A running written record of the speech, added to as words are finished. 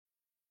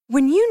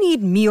When you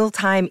need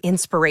mealtime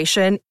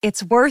inspiration,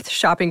 it's worth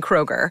shopping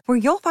Kroger, where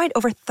you'll find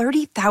over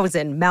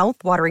 30,000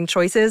 mouth-watering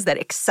choices that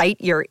excite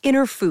your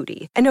inner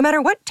foodie. And no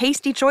matter what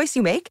tasty choice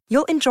you make,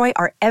 you'll enjoy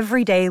our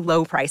everyday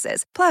low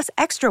prices, plus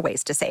extra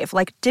ways to save,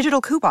 like digital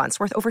coupons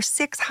worth over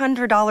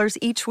 $600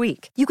 each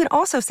week. You can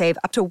also save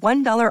up to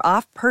 $1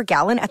 off per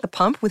gallon at the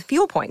pump with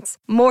fuel points.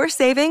 More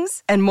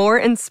savings and more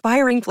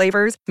inspiring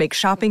flavors make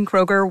shopping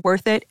Kroger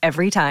worth it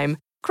every time.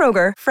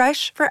 Kroger,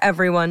 fresh for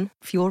everyone.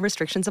 Fuel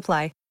restrictions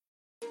apply.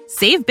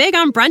 Save big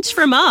on brunch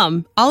for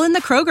mom, all in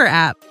the Kroger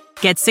app.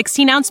 Get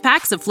 16-ounce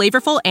packs of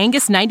flavorful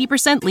Angus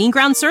 90% lean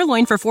ground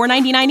sirloin for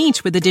 $4.99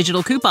 each with a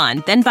digital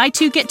coupon. Then buy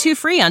 2, get 2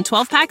 free on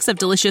 12 packs of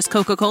delicious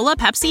Coca-Cola,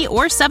 Pepsi,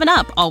 or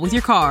 7-Up, all with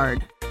your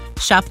card.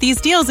 Shop these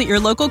deals at your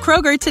local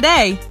Kroger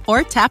today,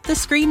 or tap the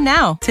screen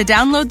now to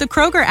download the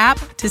Kroger app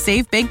to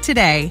save big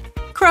today.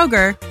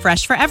 Kroger,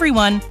 fresh for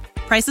everyone.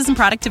 Prices and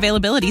product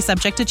availability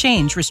subject to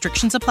change.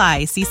 Restrictions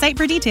apply. See site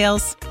for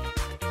details.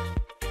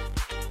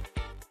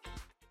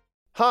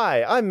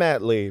 Hi, I'm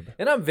Matt Lieb.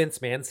 And I'm Vince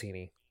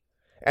Mancini.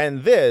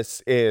 And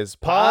this is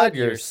Pod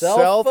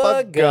Yourself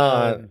a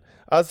Gun,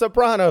 a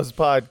Sopranos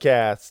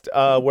podcast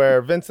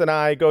where Vince and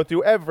I go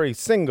through every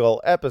single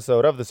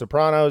episode of The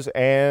Sopranos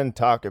and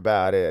talk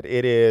about it.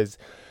 It is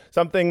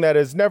something that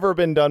has never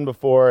been done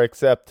before,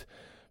 except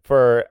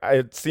for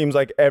it seems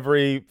like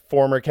every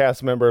former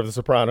cast member of The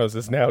Sopranos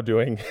is now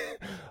doing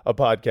a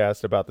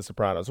podcast about The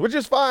Sopranos, which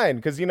is fine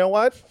because you know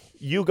what?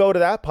 You go to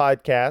that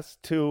podcast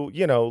to,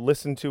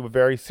 listen to a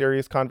very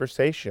serious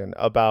conversation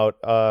about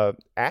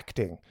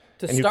acting.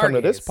 And you come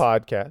to this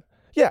podcast.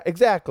 Yeah,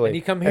 exactly. And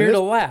you come here to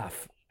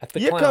laugh at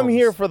the clowns. You come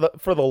here for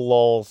the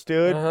lulz,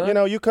 dude.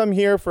 Uh-huh. You come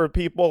here for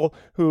people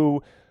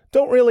who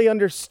don't really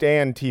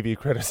understand TV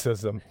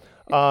criticism.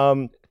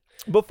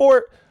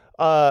 Before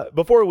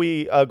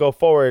we go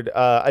forward,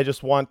 I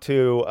just want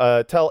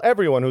to tell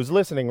everyone who's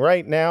listening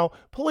right now,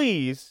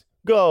 please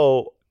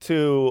go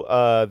to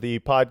the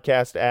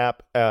podcast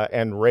app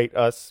and rate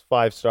us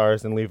 5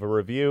 stars and leave a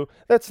review.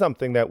 That's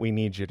something that we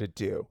need you to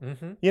do.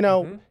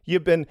 Mm-hmm.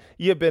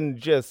 You've been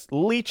just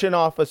leeching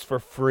off us for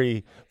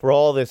free for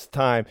all this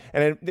time,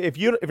 and if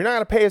you're not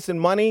gonna pay us in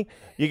money,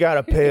 you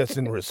gotta pay us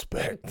in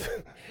respect.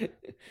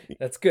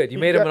 That's good. You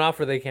made them an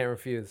offer they can't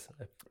refuse.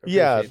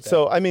 Yeah, that.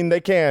 so I mean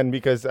they can,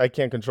 because I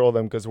can't control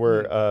them because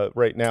we're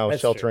right now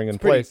That's sheltering true. in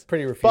place.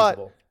 Pretty refusable.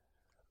 But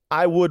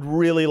I would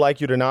really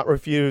like you to not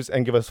refuse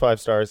and give us 5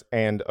 stars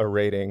and a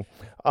rating.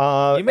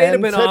 You made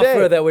him an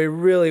offer that we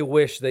really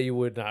wish that you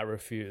would not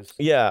refuse.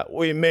 Yeah,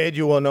 we made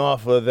you an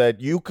offer that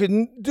you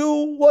can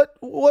do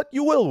what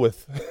you will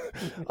with.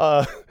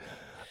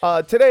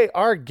 Today,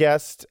 our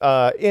guest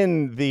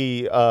in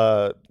the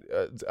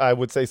I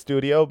would say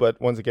studio,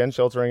 but once again,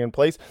 sheltering in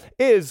place,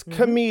 is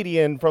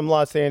comedian from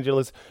Los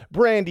Angeles,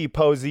 Brandy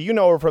Posey. You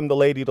know her from the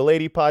Lady to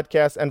Lady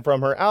podcast and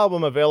from her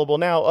album available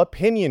now,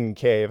 Opinion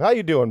Cave. How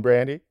you doing,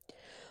 Brandy?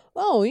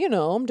 Oh,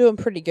 I'm doing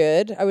pretty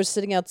good. I was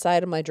sitting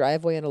outside in my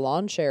driveway in a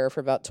lawn chair for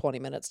about 20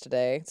 minutes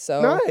today.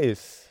 So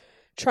nice.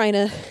 Trying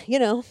to,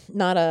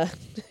 not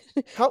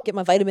get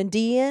my vitamin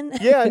D in.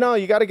 Yeah, no,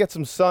 you got to get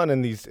some sun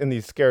in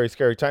these scary,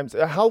 scary times.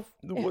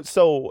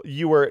 So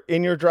you were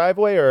in your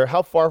driveway, or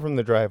how far from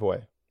the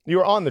driveway? You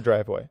were on the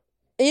driveway.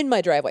 In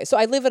my driveway. So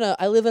I live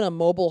in a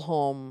mobile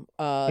home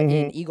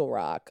in Eagle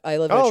Rock. I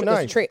live in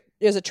nice.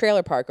 There's a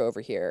trailer park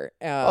over here.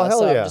 Hell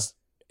so yeah. I'm just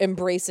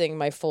embracing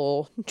my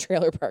full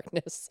trailer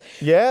parkness.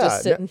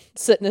 Yeah. Just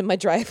sitting in my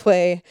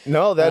driveway.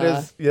 No, that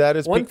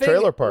is peak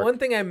trailer park. One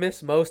thing I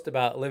miss most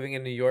about living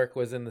in New York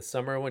was in the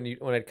summer when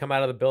I'd come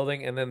out of the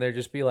building and then there'd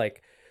just be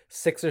like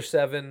 6 or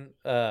 7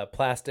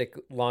 plastic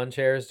lawn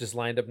chairs just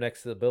lined up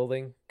next to the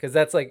building. Because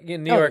that's like,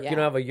 in New York, you don't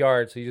have a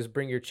yard, so you just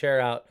bring your chair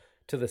out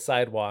to the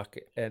sidewalk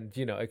and,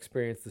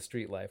 experience the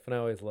street life. And I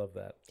always love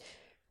that.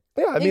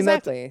 Yeah, I mean,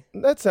 exactly.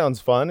 That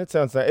sounds fun. It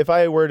sounds nice. If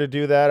I were to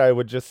do that, I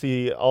would just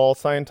see all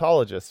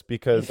Scientologists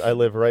because I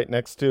live right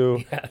next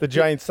to the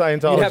giant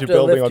Scientology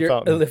building on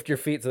Fountain. Lift your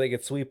feet so they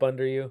could sweep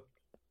under you.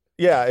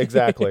 Yeah,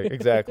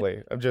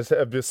 exactly. I'm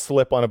just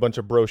slip on a bunch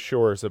of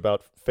brochures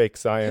about fake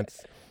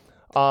science.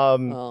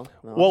 Well,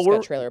 we're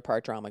got trailer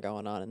park drama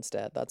going on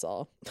instead. That's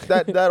all.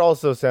 that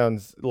also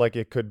sounds like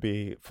it could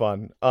be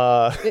fun.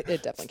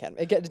 It definitely can.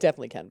 It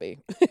definitely can be.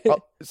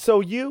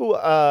 So you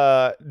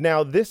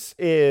now this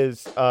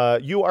is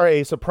you are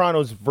a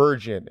Sopranos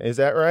virgin, is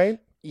that right?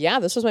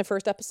 Yeah, this was my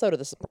first episode of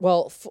this.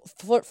 Well,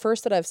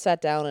 first that I've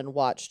sat down and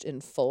watched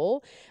in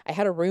full. I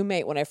had a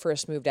roommate when I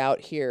first moved out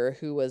here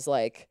who was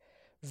like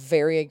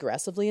very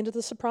aggressively into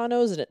The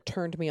Sopranos, and it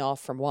turned me off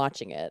from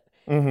watching it.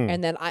 Mm-hmm.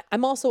 And then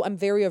I'm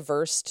very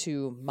averse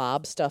to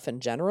mob stuff in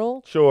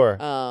general. Sure.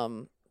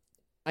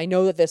 I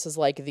know that this is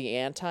like the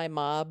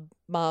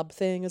anti-mob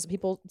thing, as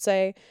people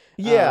say.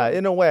 Yeah,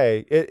 in a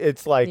way,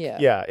 it's like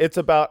it's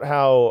about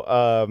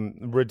how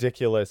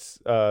ridiculous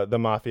the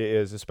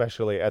mafia is,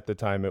 especially at the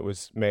time it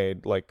was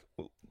made. Like,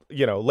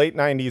 late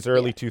 90s,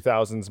 early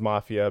 2000s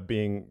mafia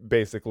being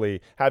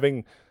basically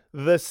having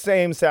the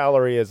same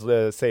salary as,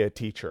 say, a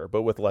teacher,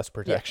 but with less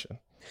protection.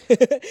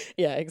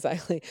 Yeah,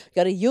 exactly.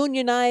 Got to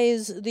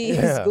unionize these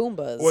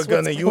Goombas. We're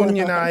going to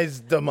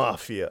unionize the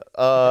mafia.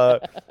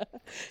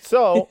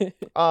 So,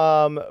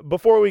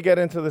 before we get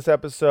into this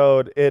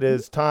episode, it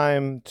is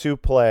time to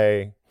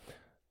play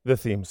the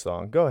theme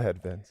song. Go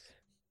ahead, Vince.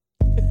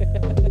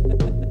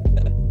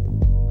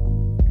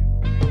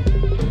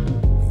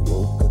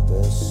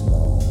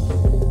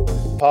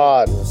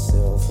 Pod.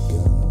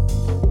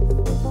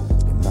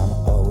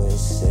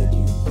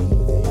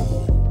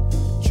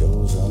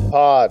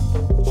 Pod.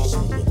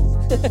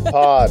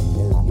 Pod.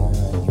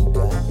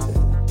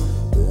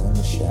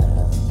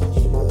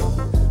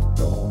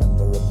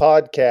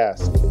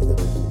 Podcast.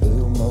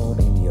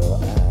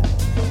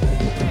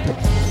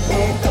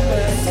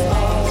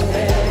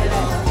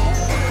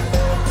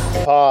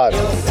 Pod.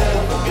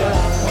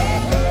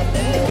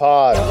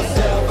 Pod.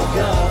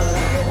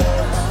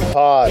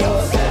 Pod.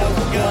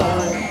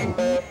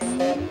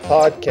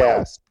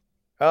 Podcast.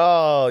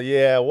 Oh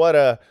yeah, what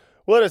a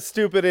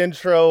stupid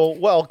intro.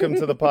 Welcome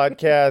to the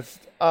podcast.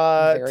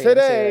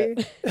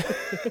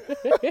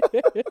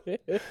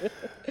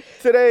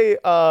 Today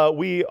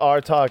we are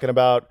talking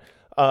about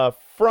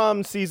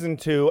from season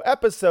 2,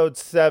 episode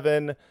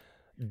 7,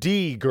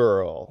 D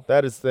Girl.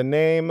 That is the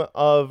name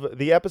of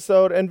the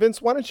episode. And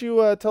Vince, why don't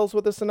you tell us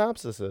what the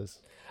synopsis is?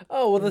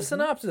 Oh, well, the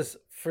synopsis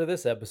for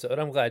this episode,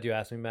 I'm glad you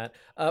asked me, Matt.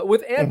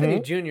 With Anthony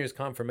Jr.'s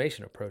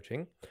confirmation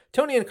approaching,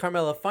 Tony and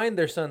Carmela find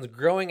their son's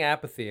growing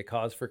apathy a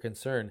cause for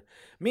concern.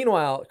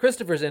 Meanwhile,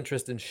 Christopher's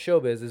interest in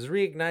showbiz is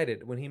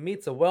reignited when he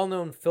meets a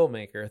well-known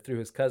filmmaker through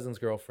his cousin's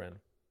girlfriend.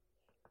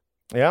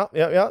 Yeah.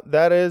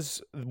 That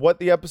is what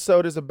the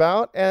episode is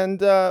about. And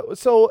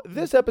so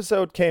this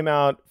episode came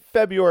out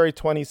February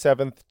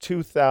 27th,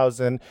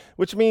 2000,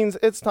 which means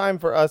it's time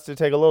for us to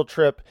take a little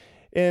trip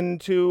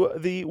into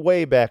the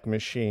Wayback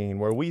Machine,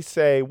 where we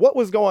say what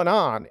was going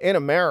on in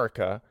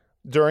America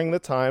during the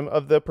time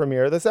of the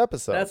premiere of this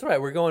episode. That's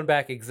right. We're going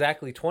back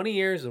exactly 20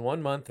 years and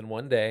 1 month and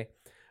 1 day.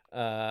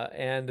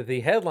 And the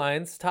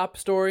headlines, top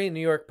story,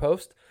 New York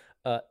Post,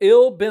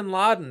 ill bin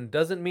Laden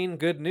doesn't mean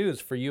good news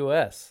for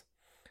U.S.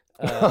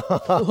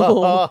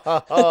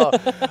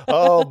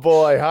 Oh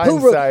boy,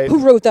 hindsight. Who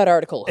wrote that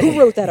article? Who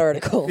wrote that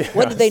article?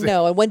 When did they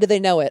know, and when did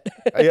they know it?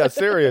 Yeah,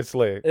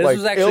 seriously. This like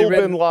was actually ill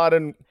bin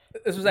Laden.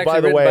 This was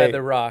actually written by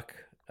The Rock.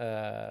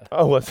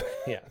 Was it?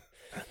 Yeah.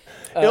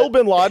 Ill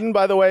bin Laden,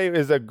 by the way,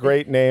 is a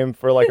great name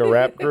for like a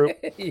rap group.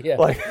 Yeah.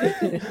 Like,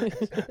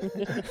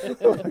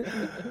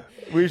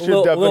 we should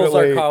Lil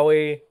definitely.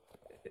 Zarqawi.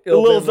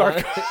 Lil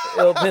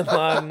Ill bin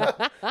Laden.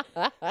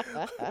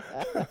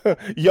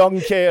 Young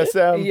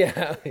KSM.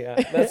 Yeah.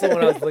 That's the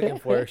one I was looking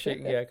for.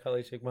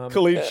 Khalid Sheikh Mohammed.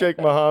 Khalid Sheikh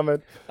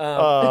Mohammed.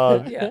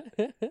 Yeah.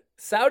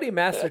 Saudi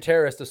master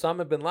terrorist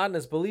Osama bin Laden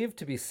is believed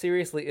to be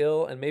seriously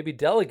ill and may be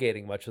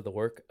delegating much of the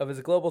work of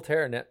his global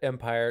terror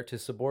empire to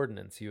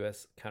subordinates,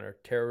 U.S.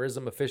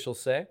 counterterrorism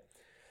officials say.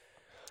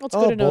 Well, it's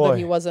good to know that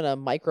he wasn't a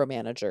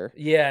micromanager.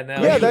 Yeah,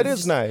 no. Yeah, that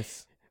is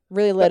nice.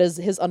 Really let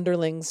his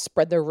underlings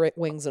spread their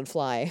wings and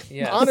fly.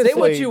 Yeah, honestly, say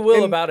what you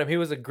will about him. He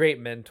was a great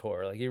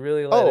mentor. Like he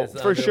really let his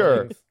for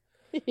sure. underlings-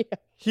 Yeah.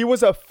 He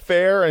was a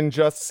fair and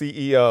just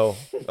CEO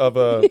of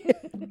a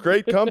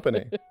great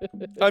company.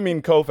 I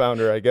mean,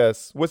 co-founder, I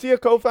guess. Was he a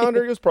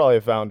co-founder? He was probably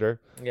a founder.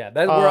 Yeah,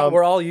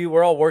 we're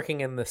all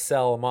working in the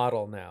cell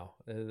model now.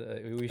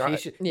 You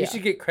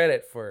should get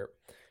credit for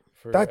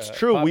That's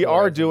true. We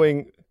are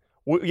doing.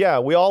 We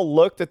all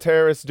looked at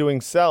terrorists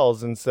doing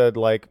cells and said,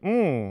 like,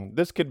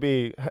 this could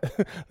be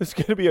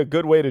a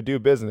good way to do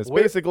business.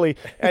 Basically,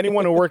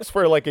 anyone who works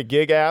for like a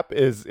gig app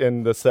is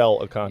in the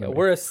cell economy. Yeah,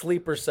 we're a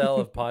sleeper cell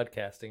of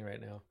podcasting right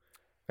now.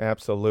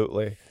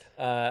 Absolutely.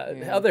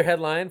 Other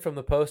headline from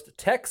the Post: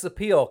 Tech's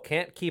appeal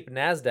can't keep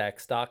NASDAQ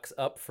stocks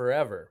up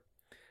forever.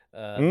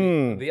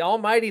 The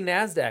almighty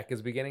NASDAQ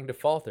is beginning to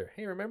falter.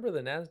 Hey, remember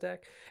the NASDAQ?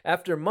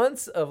 After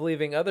months of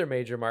leaving other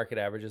major market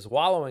averages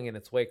wallowing in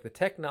its wake, the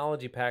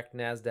technology-packed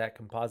NASDAQ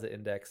Composite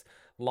Index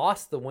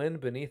lost the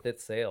wind beneath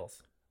its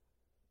sails.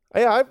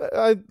 Yeah,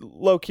 I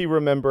low-key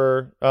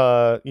remember,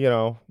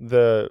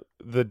 the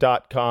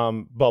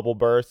 .com bubble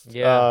burst.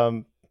 Yeah.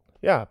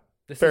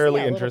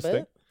 Fairly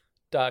interesting.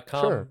 .com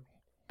Sure.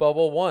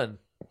 bubble one,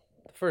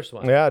 the first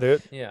one. Yeah,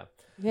 dude. Yeah.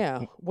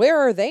 Yeah. Where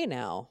are they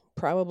now?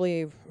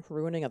 Probably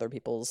ruining other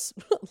people's.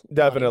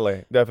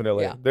 Definitely.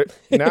 Yeah.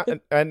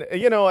 And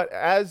you know what?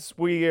 As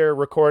we are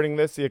recording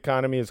this, the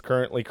economy is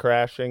currently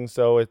crashing.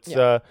 So it's,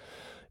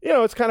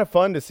 it's kind of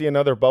fun to see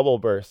another bubble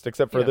burst,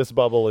 except for this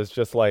bubble is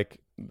just like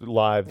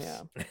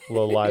lives,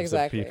 little lives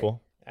Exactly. of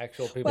people.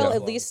 Actual people. Well,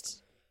 at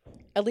least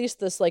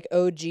this like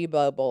OG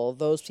bubble,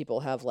 those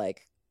people have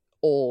like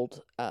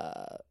old,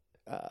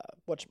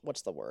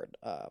 what's the word?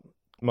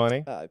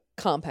 Money?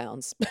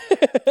 Compounds.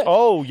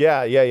 Oh,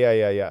 yeah.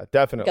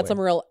 Definitely. Got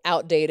some real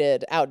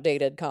outdated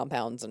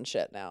compounds and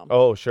shit now.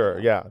 Oh, sure.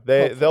 Yeah.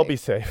 They'll Hopefully. be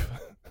safe.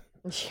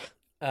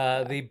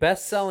 The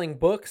best-selling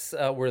books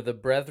were The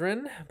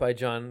Brethren by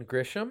John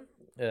Grisham,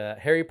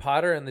 Harry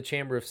Potter and the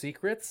Chamber of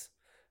Secrets,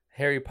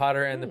 Harry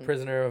Potter and the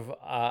Prisoner of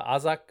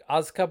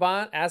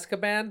Azkaban.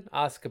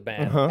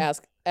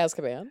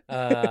 Azkaban.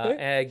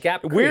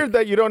 Gap Creek. Weird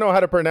that you don't know how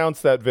to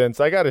pronounce that, Vince.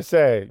 I gotta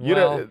say,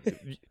 Well-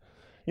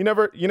 you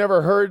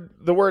never heard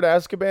the word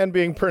Azkaban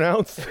being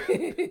pronounced.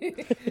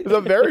 It's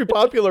a very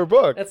popular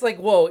book. That's like,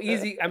 whoa,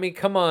 easy. I mean,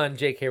 come on,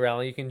 J.K.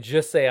 Rowling. You can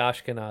just say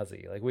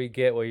Ashkenazi. Like, we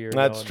get what you're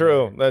That's going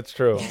true. there. That's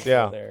true.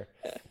 Yeah. There.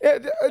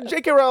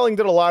 J.K. Rowling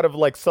did a lot of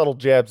like subtle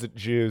jabs at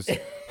Jews.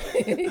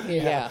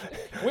 Yeah.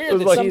 Weird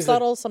was that like- Some she's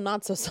subtle, some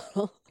not so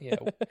subtle. yeah.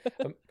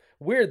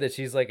 Weird that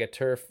she's like a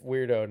turf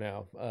weirdo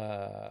now.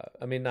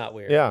 I mean, not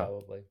weird, Yeah.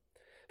 probably.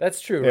 That's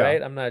true, Yeah.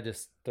 right? I'm not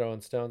just throwing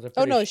stones. I'm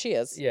Oh, pretty no, su- she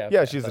is. Yeah, Yeah,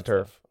 okay, she's a that's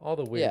turf. it. All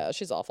the weird, Yeah,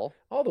 she's awful.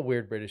 all the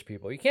weird British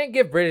people. You can't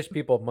give British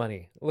people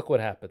money. Look what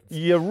happens.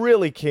 You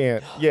really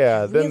can't.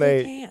 Yeah. Then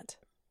Really can't.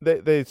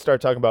 they start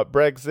talking about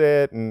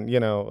Brexit and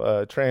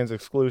trans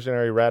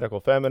exclusionary radical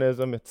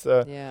feminism. It's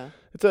Yeah.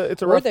 it's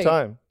a Or rough they-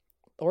 time.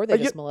 Or they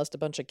you- just molest a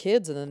bunch of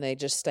kids and then they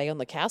just stay on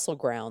the castle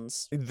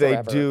grounds. They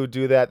forever.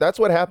 do that. That's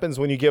what happens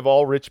when you give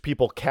all rich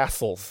people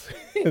castles.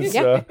 Is,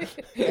 Yeah.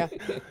 Yeah.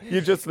 you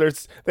just they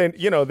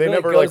Really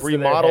never goes like to their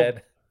remodeled.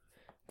 head.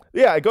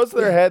 Yeah, it goes to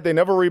their head. They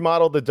never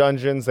remodeled the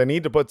dungeons. They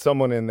need to put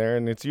someone in there,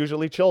 and it's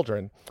usually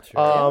children.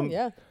 Sure.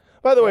 Yeah.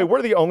 By the way,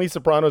 we're the only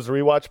Sopranos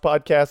rewatch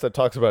podcast that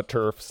talks about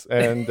turfs,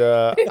 and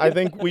I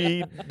think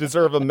we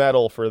deserve a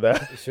medal for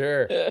that.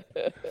 Sure.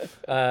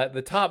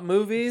 The top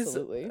movies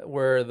Absolutely.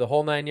 were The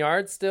Whole Nine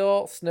Yards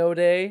still, Snow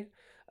Day,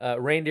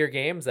 Reindeer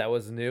Games. That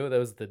was new. That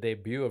was the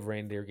debut of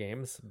Reindeer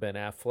Games. Ben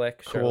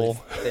Affleck, Cool. Charlize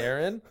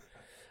Theron.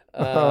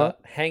 Uh-huh.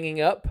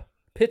 Hanging Up,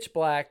 Pitch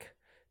Black,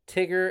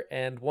 Tigger,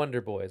 and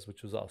Wonder Boys,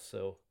 which was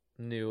also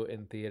new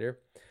in theater.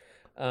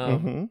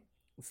 Mhm.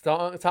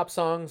 Top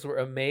songs were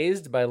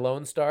Amazed by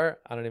Lone Star.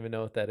 I don't even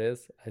know what that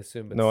is. I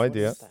assume it's No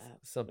idea.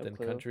 something No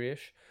clue.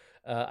 country-ish.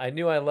 I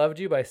Knew I Loved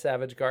You by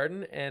Savage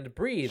Garden, and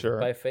Breathe Sure.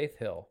 by Faith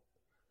Hill.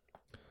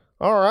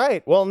 All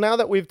right. Well, now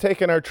that we've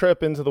taken our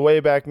trip into the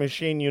Wayback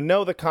Machine, you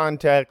know the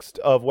context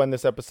of when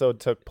this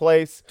episode took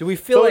place. Do we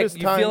feel So it like is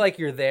you time- feel like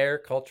you're there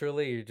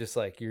culturally? You're just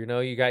like, you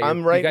got your,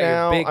 I'm right you got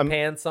now- your big I'm-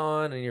 pants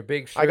on and your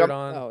big I shirt got-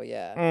 on. Oh,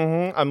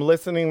 yeah. I'm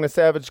listening to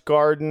Savage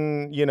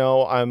Garden.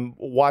 I'm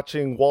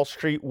watching Wall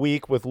Street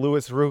Week with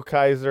Louis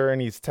Rukeyser,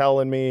 and he's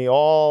telling me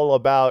all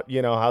about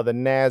how the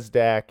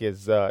Nasdaq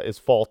is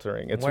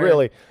faltering. It's Where-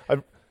 really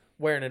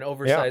Wearing an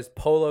oversized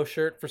polo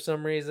shirt for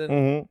some reason.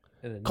 Mhm.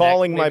 And a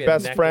calling my maybe a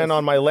best friend necklace.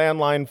 on my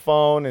landline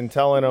phone and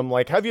telling him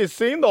like, "Have you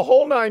seen The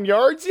Whole Nine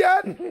Yards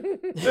yet?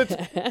 It's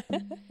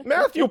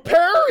Matthew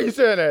Perry's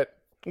in it.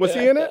 Was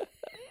he in it?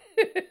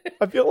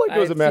 I feel like it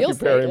was a Matthew feels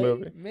Perry like it.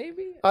 movie.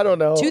 Maybe. I don't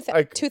know.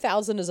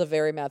 2000 is a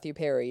very Matthew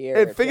Perry year.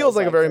 It feels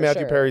like a very for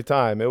Matthew sure. Perry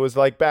time. It was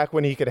like back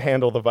when he could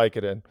handle the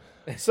Vicodin.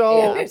 So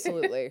Yeah,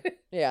 absolutely.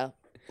 Yeah.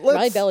 My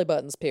let's- belly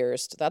button's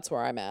pierced. That's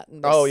where I'm at. in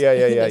Oh this- yeah.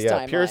 in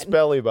this Pierce timeline.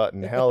 belly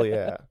button. Hell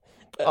yeah.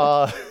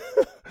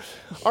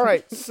 All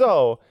right.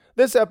 So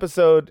this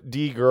episode,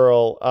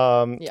 D-Girl,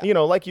 Yeah.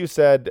 like you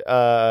said,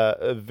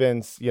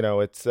 Vince,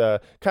 it's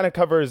kind of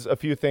covers a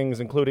few things,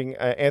 including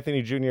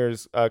Anthony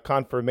Jr.'s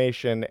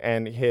confirmation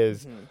and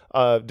his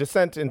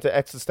descent into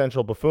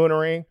existential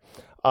buffoonery.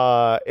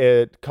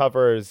 It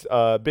covers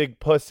Big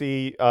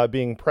Pussy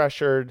being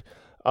pressured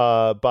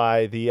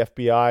by the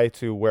FBI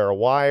to wear a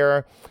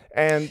wire.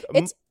 And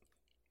It's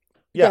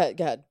yeah.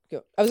 Go ahead.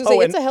 Go. I was gonna say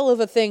Oh, it's and- a hell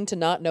of a thing to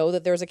not know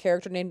that there's a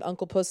character named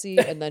Uncle Pussy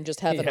and then just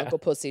have an Yeah. Uncle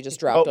Pussy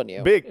just dropped on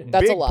you. Big,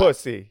 That's big a lot.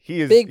 pussy.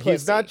 He is. Big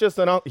He's not pussy.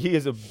 just he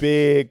is a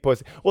big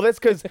pussy. Well, that's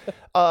because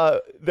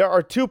there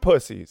are two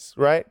pussies,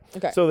 right?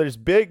 Okay. So there's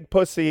Big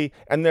Pussy,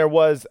 and there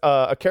was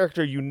a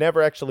character you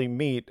never actually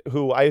meet,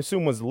 who I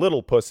assume was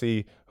Little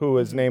Pussy, who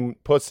is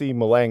named Pussy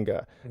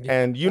Malanga,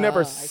 and you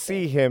never I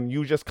see him.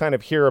 You just kind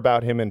of hear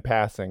about him in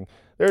passing.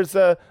 There's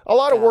a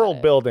lot of Got world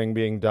it. building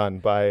being done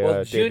by Well,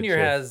 David Junior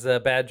Chase.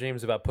 has bad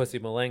dreams about Pussy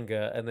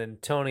Malenga, and then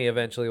Tony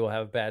eventually will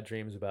have bad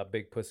dreams about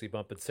Big Pussy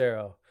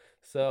Bumpensero.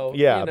 So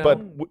Yeah,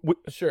 but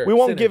sure, we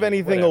won't give synergy,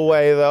 anything whatever.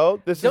 away,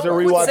 though. This is a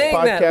Don't quit rewatch saying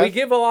podcast. that. We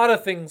give a lot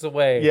of things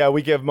away. Yeah,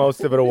 we give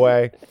most of it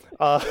away.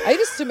 I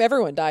just assume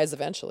everyone dies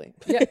eventually.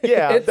 yeah.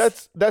 Yeah,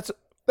 It's-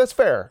 that's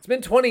fair. It's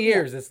been 20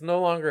 years. It's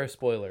no longer a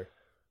spoiler.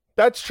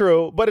 That's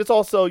true, but it's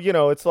also,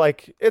 it's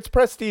like it's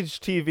prestige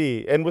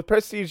TV, and with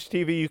prestige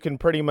TV, you can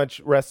pretty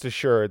much rest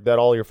assured that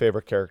all your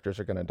favorite characters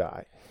are going to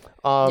die.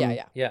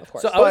 Yeah. Of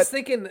course. So I was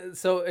thinking.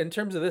 So in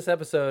terms of this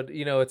episode,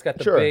 it's got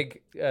the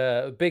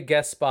Sure. big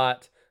guest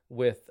spot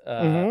with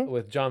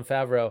Jon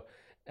Favreau,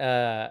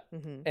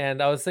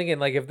 and I was thinking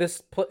like if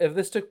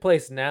this took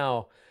place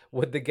now,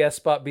 would the guest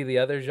spot be the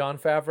other Jon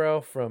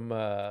Favreau from?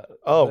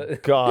 Oh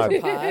God,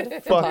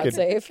 Pod fucking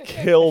save.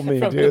 kill me,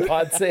 from the dude!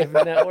 Pod Save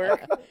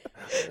Network.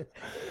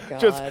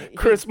 Just God.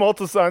 Chris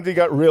Moltisanti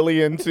got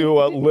really into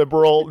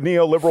neoliberal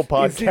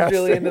He's podcasting.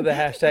 really into the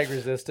hashtag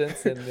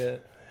resistance and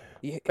the.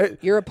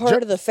 You're a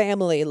part of the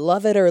family.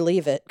 Love it or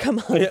leave it. Come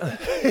on.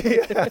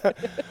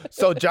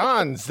 So,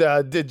 Johns,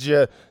 did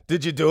you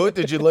do it?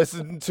 Did you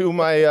listen to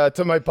my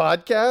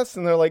podcast?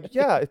 And they're like,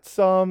 yeah,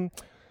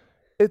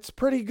 it's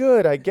pretty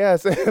good, I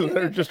guess. And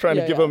they're just trying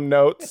to Yeah, give yeah. him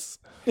notes.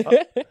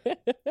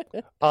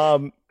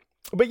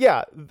 but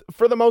yeah,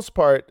 for the most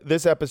part,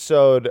 this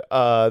episode,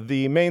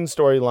 the main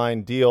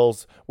storyline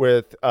deals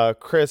with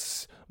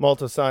Chris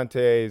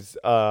Moltisante's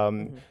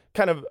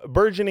kind of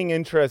burgeoning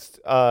interest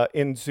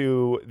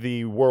into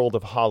the world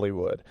of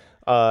Hollywood.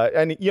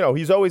 And,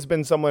 he's always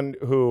been someone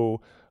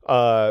who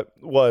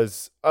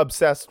was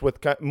obsessed with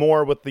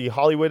more with the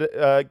Hollywood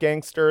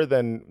gangster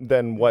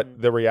than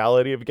what the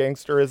reality of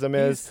gangsterism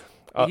is.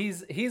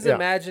 He's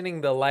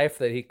imagining the life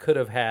that he could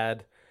have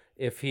had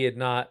if he had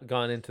not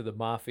gone into the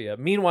mafia.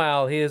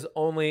 Meanwhile, he is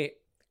only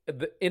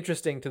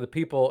interesting to the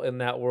people in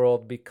that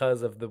world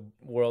because of the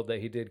world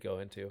that he did go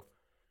into.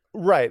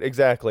 Right,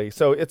 exactly.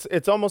 So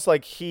it's almost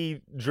like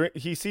he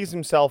sees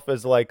himself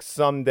as like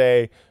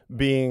someday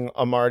being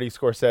a Marty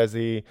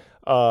Scorsese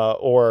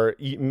or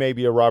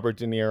maybe a Robert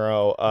De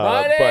Niro.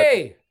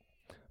 Marty!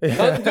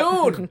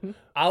 Kundun!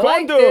 I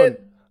liked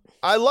it.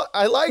 I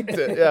liked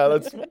it. Yeah,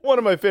 that's one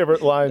of my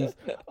favorite lines.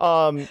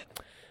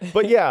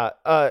 But yeah,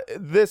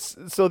 this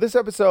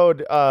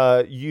episode,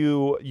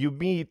 you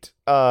meet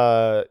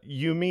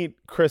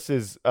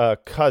Chris's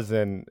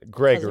cousin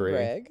Gregory. Cousin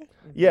Greg.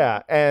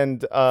 Yeah,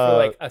 and for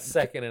like a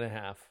second and a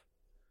half.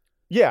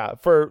 Yeah,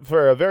 for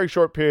a very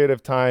short period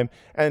of time,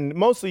 and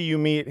mostly you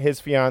meet his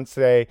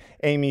fiancée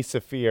Amy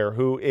Saphir,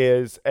 who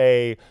is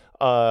a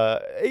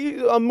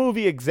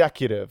movie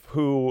executive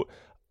who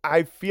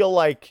I feel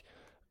like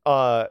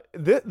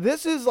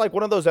this is like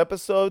one of those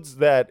episodes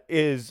that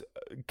is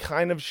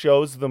kind of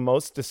shows the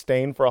most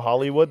disdain for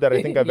Hollywood that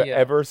I think I've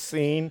ever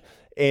seen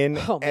in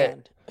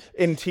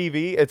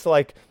TV. It's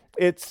like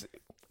it's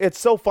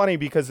so funny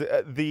because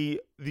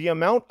the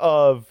amount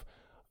of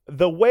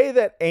the way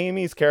that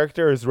Amy's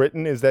character is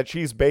written is that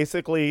she's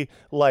basically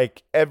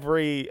like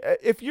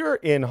if you're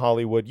in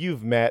Hollywood,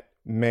 you've met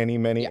many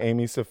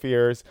Amy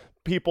Saphirs,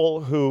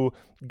 people who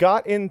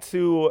got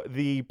into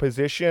the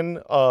position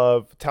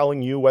of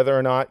telling you whether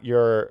or not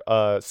your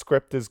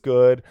script is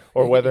good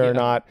or whether or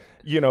not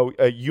you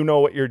know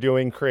what you're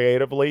doing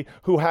creatively,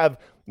 who have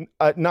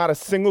not a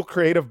single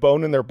creative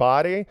bone in their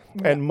body,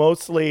 and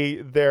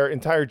mostly their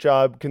entire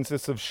job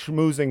consists of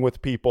schmoozing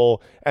with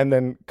people and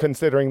then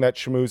considering that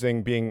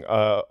schmoozing being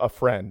a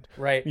friend.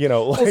 Right.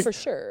 For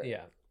sure.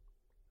 Yeah.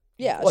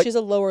 Yeah, she's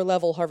a lower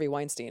level Harvey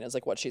Weinstein is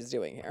like what she's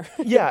doing here.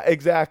 Yeah,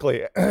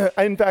 exactly.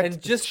 In fact, and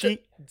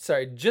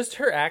just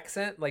her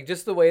accent, like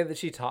just the way that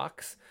she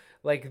talks,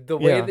 like the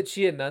way that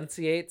she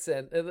enunciates,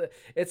 and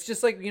it's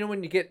just like,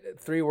 when you get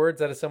 3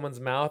 words out of someone's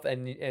mouth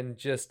and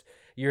just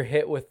you're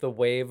hit with the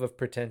wave of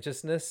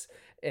pretentiousness,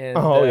 and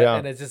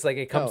and it's just like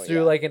it comes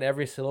through like in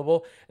every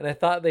syllable. And I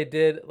thought they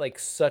did like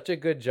such a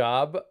good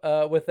job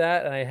with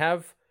that. And I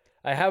have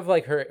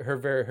like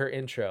her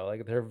intro,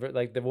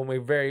 like when we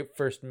very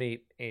first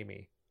meet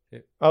Amy.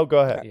 Oh, go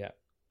ahead. Yeah.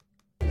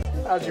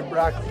 How's your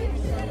broccoli?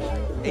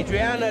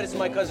 Adriana, this is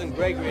my cousin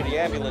Gregory, the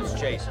ambulance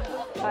chaser.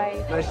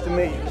 Hi. Nice to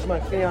meet you. This is my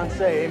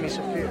fiancée, Amy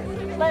Saphir.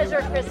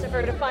 Pleasure,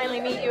 Christopher, to finally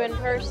meet you in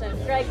person.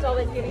 Greg's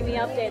always giving me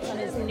updates on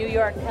his New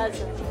York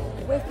cousin.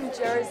 We're from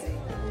Jersey.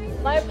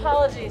 My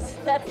apologies.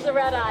 That's the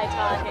red eye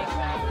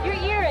talking. Your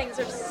earrings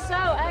are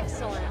so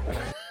excellent.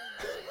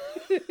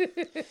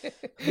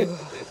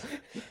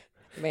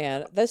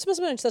 Man, this must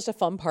have been such a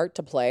fun part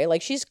to play.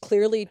 Like, she's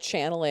clearly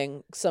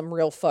channeling some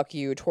real fuck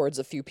you towards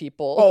a few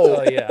people.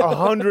 Oh, yeah.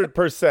 100%.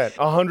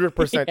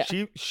 100%.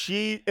 Yeah.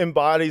 She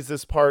embodies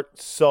this part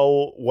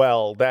so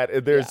well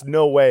that there's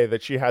no way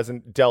that she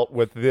hasn't dealt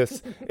with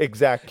this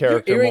exact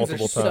character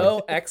multiple times.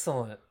 So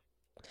excellent.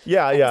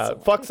 Yeah.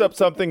 Fucks up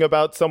something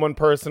about someone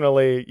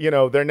personally,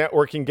 their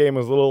networking game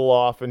is a little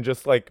off, and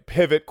just like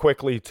pivot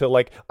quickly to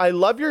like, I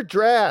love your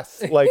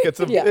dress. Like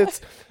it's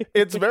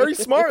it's very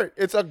smart.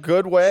 It's a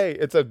good way.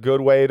 It's a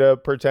good way to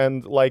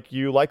pretend like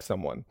you like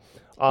someone.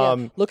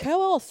 Look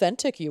how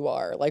authentic you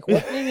are. Like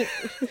what?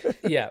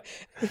 Yeah,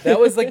 that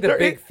was like the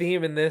big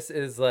theme in this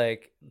is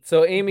like,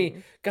 so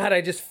Amy, God,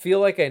 I just feel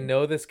like I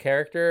know this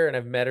character and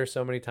I've met her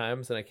so many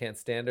times and I can't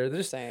stand her.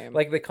 There's Same.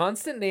 Like the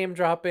constant name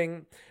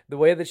dropping, the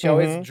way that she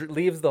always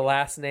leaves the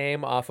last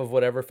name off of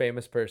whatever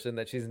famous person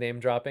that she's name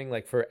dropping,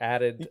 like for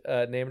added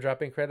name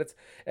dropping credits,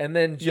 and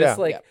then just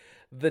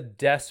the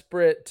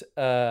desperate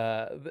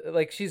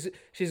like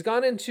she's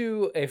gone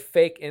into a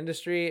fake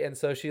industry, and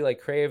so she like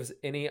craves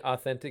any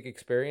authentic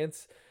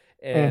experience,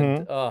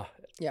 and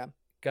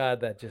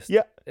God, that just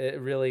it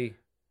really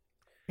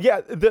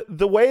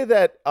the way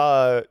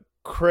that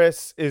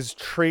Chris is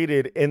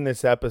treated in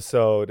this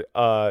episode,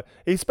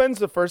 he spends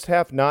the first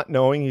half not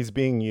knowing he's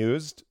being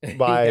used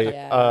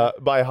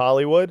by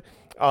Hollywood.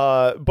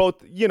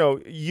 Both,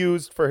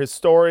 used for his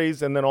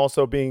stories and then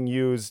also being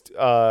used,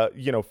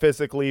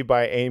 physically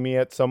by Amy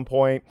at some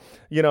point.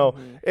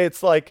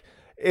 It's like,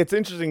 it's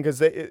interesting because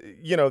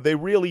they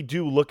really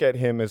do look at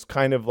him as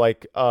kind of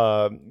like,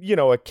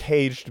 a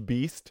caged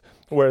beast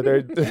where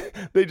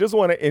they just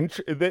want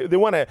to, they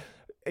want to,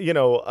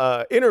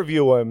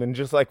 interview him and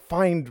just like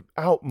find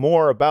out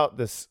more about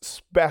this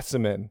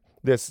specimen,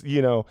 this,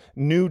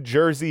 New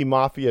Jersey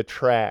mafia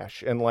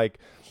trash. And like,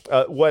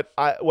 what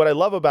I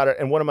love about it,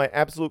 and one of my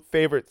absolute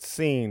favorite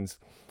scenes,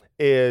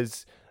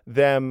 is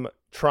them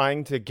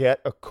trying to get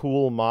a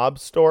cool mob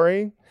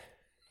story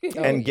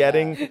and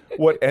getting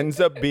what ends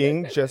up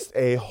being just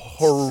a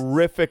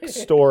horrific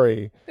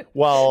story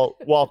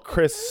while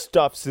Chris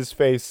stuffs his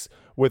face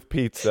with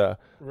pizza.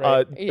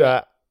 Right.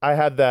 I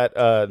had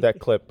that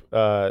clip.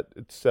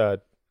 It's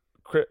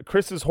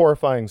Chris's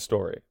horrifying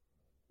story.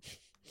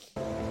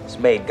 This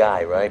made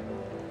guy, right?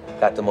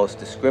 Got the most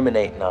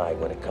discriminating eye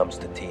when it comes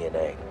to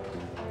TNA.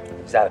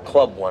 He's at a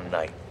club one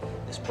night.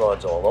 This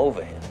broad's all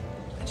over him.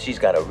 And she's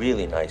got a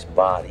really nice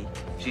body.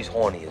 She's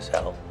horny as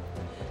hell.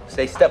 So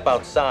they step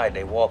outside,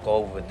 they walk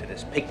over to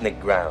this picnic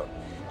ground.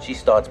 She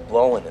starts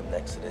blowing him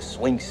next to this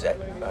swing set,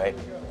 right?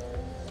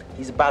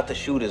 He's about to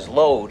shoot his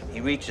load.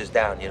 He reaches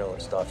down,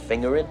 and starts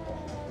fingering.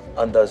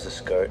 Undoes the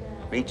skirt,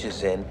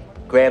 reaches in,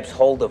 grabs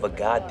hold of a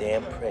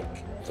goddamn prick.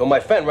 So my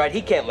friend, right,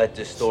 he can't let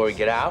this story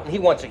get out, and he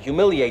wants to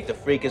humiliate the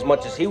freak as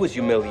much as he was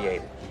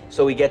humiliated.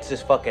 So he gets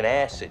this fucking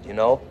acid,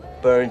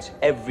 burns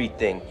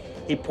everything.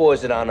 He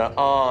pours it on her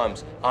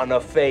arms, on her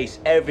face,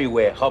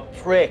 everywhere, her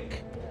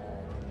prick.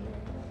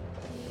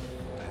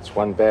 That's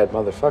one bad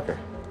motherfucker.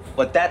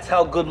 But that's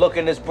how good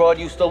looking this broad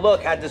used to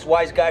look. Had this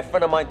wise guy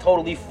friend of mine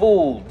totally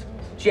fooled.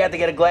 She had to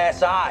get a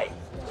glass eye.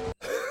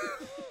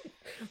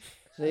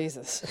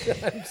 Jesus.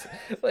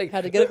 Like,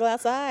 had to get a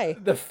glass eye.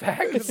 The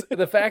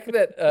fact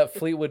that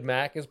Fleetwood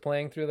Mac is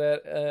playing through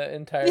that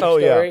entire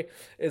story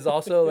is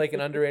also like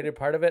an underrated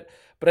part of it.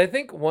 But I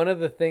think one of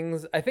the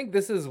things, I think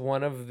this is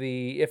one of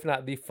the, if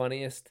not the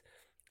funniest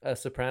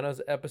Sopranos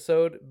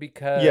episode,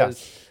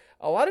 because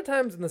a lot of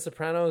times in The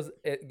Sopranos,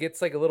 it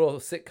gets like a little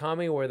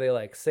sitcom-y where they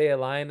like say a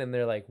line and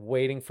they're like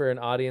waiting for an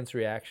audience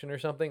reaction or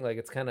something. Like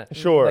it's kind of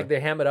like they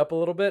ham it up a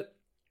little bit.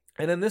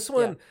 And in this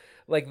one,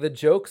 like the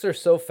jokes are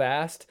so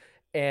fast.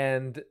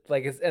 And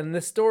like and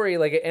this story,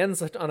 like it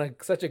ends on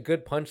such a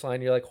good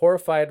punchline. You're like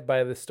horrified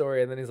by the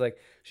story, and then he's like,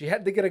 "She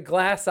had to get a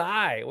glass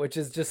eye," which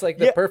is just like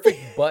the perfect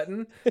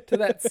button to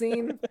that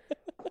scene.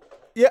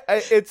 Yeah,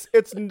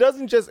 it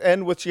doesn't just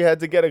end with she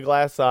had to get a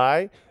glass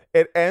eye.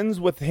 It ends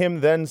with him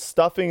then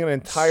stuffing an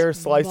entire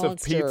slice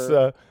of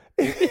pizza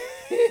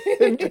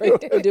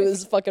into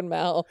his fucking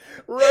mouth,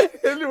 right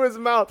into his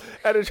mouth,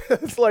 and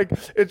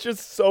it's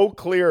just so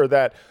clear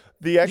that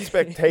the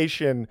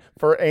expectation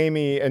for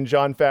Amy and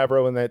Jon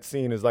Favreau in that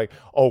scene is like,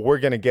 oh, we're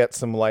going to get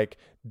some like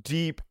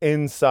deep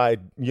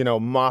inside,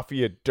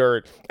 mafia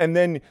dirt. And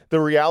then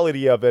the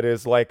reality of it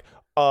is like,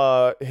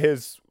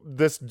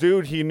 this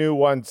dude he knew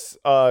once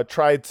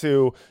tried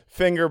to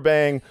finger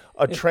bang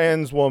a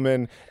trans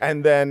woman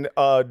and then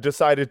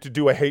decided to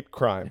do a hate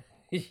crime.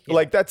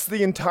 Like that's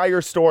the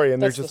entire story.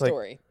 And that's they're just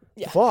story.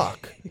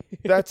 Fuck.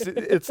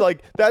 It's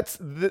like that's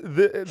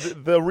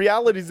the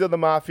realities of the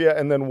mafia,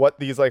 and then what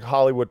these like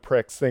Hollywood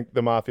pricks think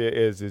the mafia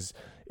is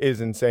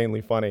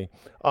insanely funny.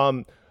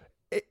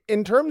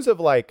 In terms of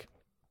like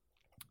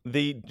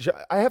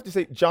I have to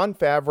say Jon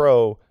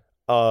Favreau,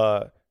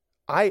 so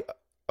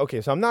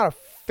I'm not a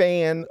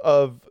fan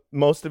of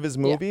most of his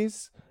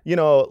movies,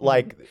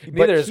 like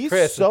neither is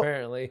Chris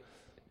apparently.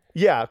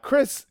 Yeah,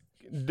 Chris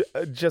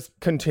just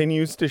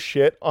continues to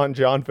shit on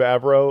Jon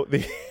Favreau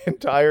the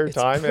entire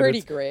time.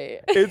 It's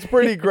great. It's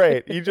pretty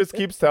great. He just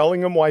keeps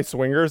telling him why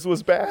Swingers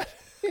was bad.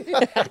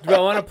 Do I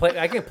want to play?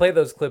 I can play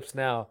those clips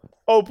now.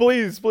 Oh,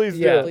 please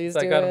do. Please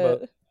I got them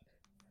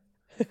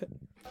both.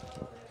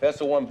 That's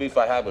the one beef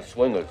I had with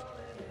Swingers.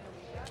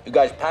 You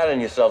guys patting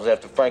yourselves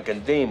after Frank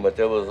and Dean, but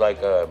there was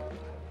like a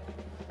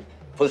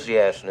pussy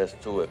assness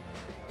to it.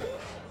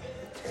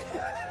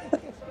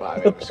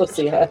 Well,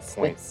 pussy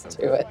assness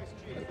to it.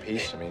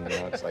 Piece. I mean,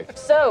 it's like.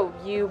 So,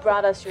 you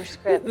brought us your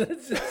script.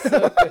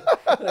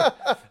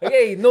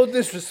 Okay, no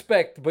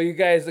disrespect, but you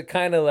guys are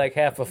kind of like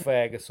half a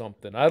fag or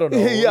something. I don't know.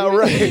 Yeah,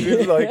 right.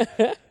 It's like,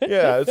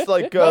 it's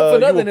like not for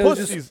nothing. you It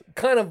was just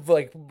kind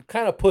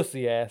of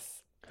pussy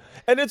ass.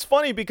 And it's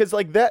funny because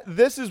like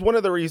this is one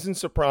of the reasons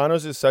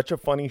Sopranos is such a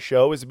funny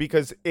show, is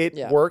because it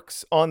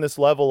works on this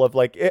level of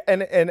like,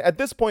 and at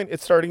this point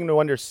it's starting to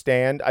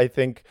understand. I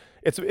think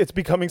it's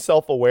becoming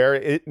self-aware.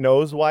 It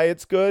knows why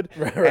it's good,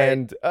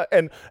 right.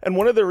 And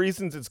one of the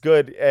reasons it's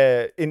good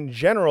in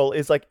general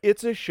is like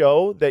it's a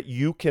show that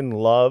you can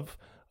love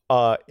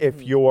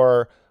if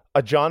you're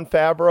a Jon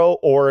Favreau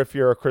or if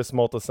you're a Chris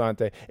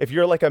Moltisanti. If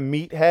you're like a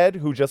meathead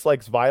who just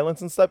likes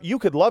violence and stuff, you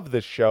could love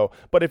this show.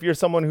 But if you're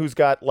someone who's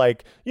got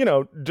like,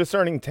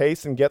 discerning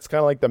taste and gets kind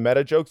of like the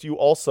meta jokes, you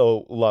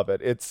also love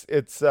it. It's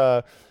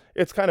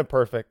kind of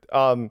perfect.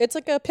 It's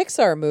like a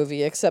Pixar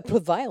movie except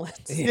with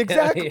violence.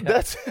 Exactly. Yeah.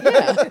 That's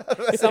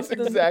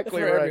Something exactly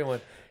for right.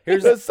 Everyone.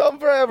 There's some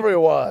for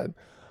everyone.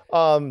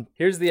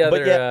 Here's the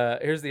other.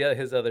 Here's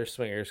his other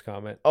Swingers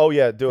comment. Oh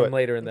yeah, do from it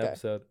later in the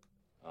episode.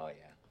 Oh yeah.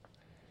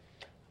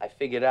 I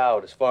figured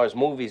out, as far as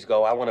movies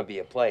go, I want to be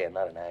a player,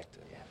 not an actor.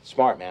 Yeah,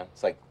 smart man.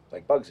 It's like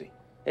Bugsy.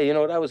 Hey,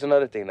 that was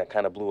another thing that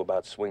kind of blew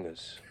about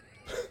Swingers.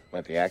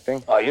 What, the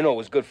acting? Oh, it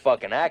was good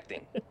fucking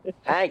acting.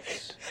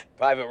 Hanks,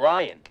 Private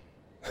Ryan.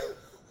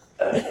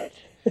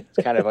 It's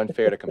kind of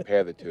unfair to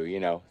compare the two,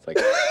 It's like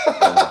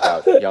one's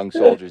about young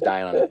soldiers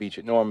dying on the beach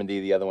at Normandy.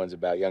 The other one's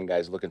about young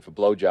guys looking for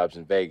blowjobs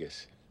in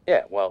Vegas.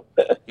 Yeah, well,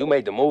 you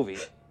made the movie.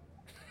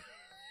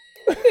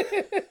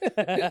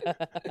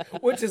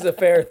 Which is a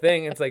fair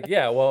thing. It's like,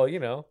 yeah, well, you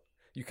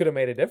could have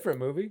made a different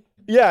movie.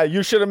 Yeah,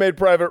 you should have made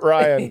Private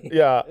Ryan.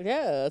 Yeah.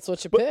 Yeah, that's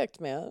what you picked,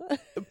 man.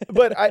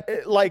 But I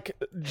like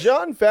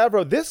Jon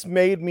Favreau. This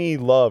made me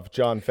love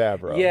Jon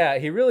Favreau. Yeah,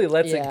 he really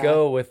lets it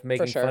go with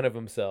making sure. fun of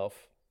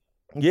himself.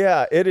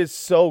 Yeah, it is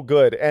so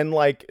good. And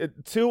like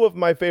two of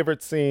my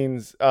favorite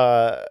scenes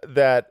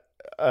that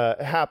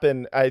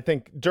happen, I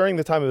think, during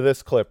the time of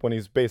this clip when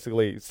he's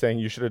basically saying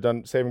you should have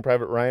done Saving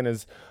Private Ryan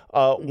is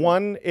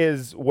one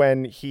is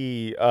when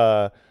he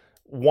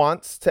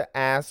wants to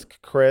ask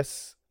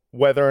Chris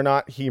whether or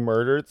not he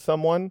murdered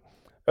someone,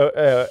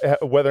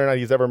 whether or not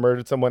he's ever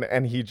murdered someone,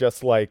 and he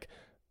just like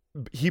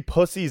he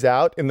pussies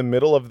out in the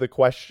middle of the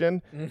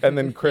question, and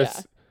then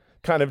Chris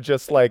kind of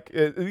just like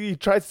he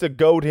tries to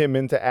goad him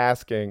into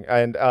asking.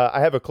 And I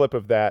have a clip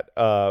of that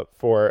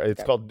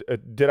it's called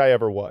 "Did I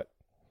Ever What?"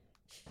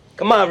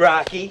 Come on,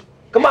 Rocky.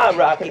 Come on,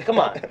 Rocky. Come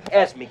on.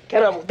 Ask me.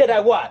 Did I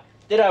what?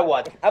 Did I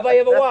what? Have I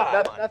ever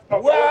what?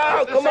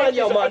 Wow, come on,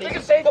 yo money.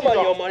 Come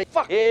on, yo money.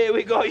 Fuck. Here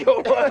we go,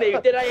 yo money.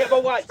 Did I ever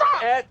what?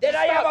 Did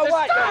I ever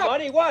what? Yo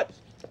money, what?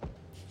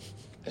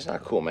 It's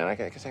not cool, man. I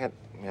got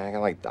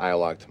like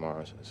dialogue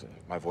tomorrow, so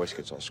my voice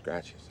gets all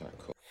scratchy. It's not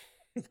cool.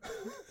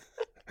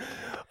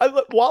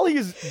 While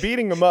he's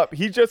beating him up,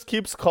 he just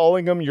keeps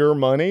calling him your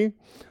money.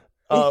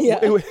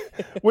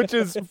 Which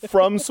is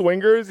from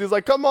Swingers. He's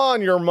like, come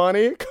on, your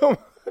money. Come on.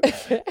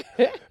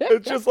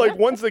 It's just like,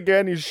 once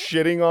again, he's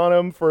shitting on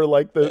him for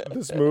like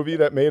this movie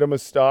that made him a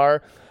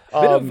star.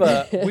 Bit of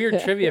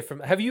weird trivia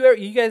have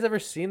you guys ever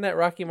seen that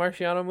Rocky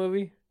Marciano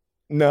movie?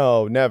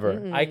 No, never.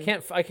 Mm-mm. I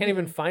can't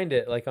even find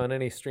it like on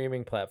any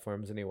streaming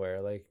platforms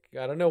anywhere. Like,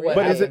 I don't know what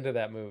happened to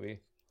that movie.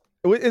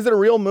 Is it a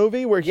real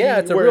movie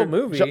it's a real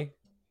movie.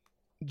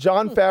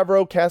 Jon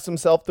Favreau cast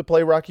himself to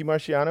play Rocky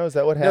Marciano? Is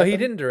that what happened? No, he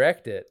didn't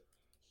direct it.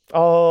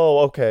 Oh,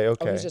 okay. Oh,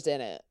 he's just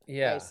in it.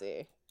 Yeah. I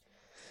see.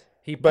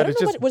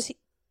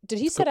 Did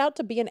he set out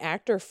to be an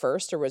actor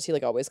first, or was he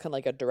like always kind of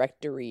like a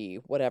directory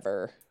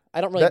whatever?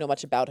 I don't really know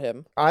much about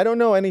him. I don't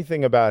know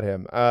anything about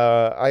him.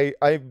 I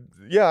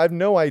have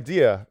no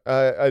idea.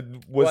 I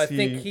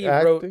think he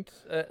wrote.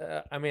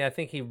 I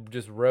think he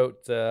just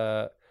wrote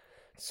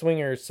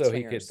Swingers so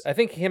he could. I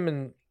think him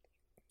and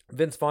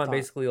Vince Vaughn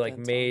basically like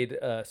made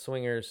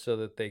Swingers so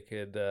that they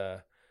could,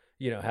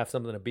 have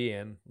something to be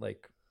in,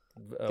 like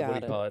what do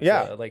you call it?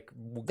 Yeah, like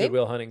Good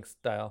Will Hunting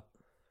style.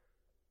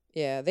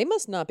 Yeah, they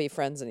must not be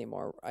friends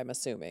anymore, I'm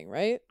assuming,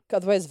 right?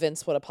 Otherwise,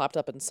 Vince would have popped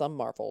up in some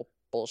Marvel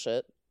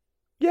bullshit.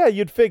 Yeah,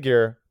 you'd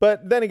figure.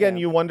 But then again,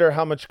 you wonder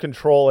how much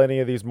control any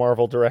of these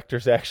Marvel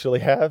directors actually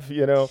have,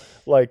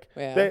 Like,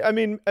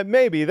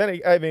 maybe. Then,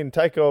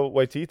 Taika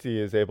Waititi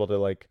is able to,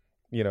 like,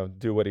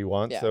 do what he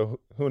wants, so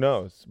who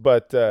knows?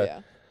 But,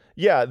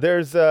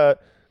 there's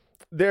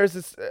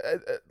this...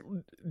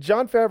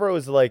 Jon Favreau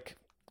is, like...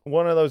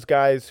 one of those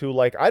guys who,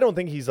 like, I don't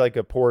think he's like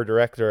a poor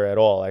director at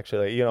all,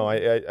 actually.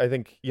 I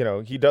think,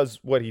 he does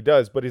what he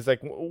does, but he's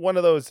like one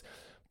of those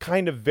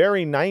kind of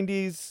very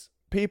 90s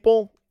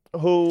people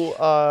who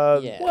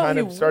was,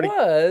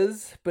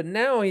 but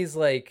now he's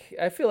like,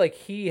 I feel like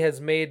he has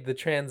made the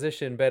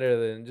transition better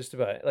than just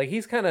about, like,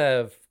 he's kind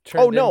of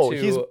turned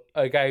into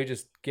a guy who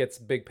just gets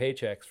big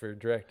paychecks for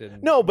directing.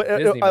 No, but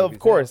of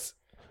course.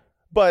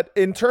 But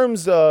in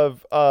terms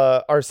of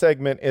our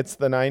segment, It's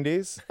the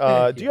 90s.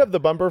 Do you have the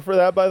bumper for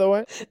that, by the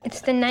way?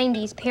 It's the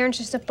 90s. Parents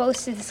are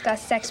supposed to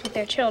discuss sex with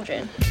their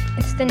children.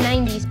 It's the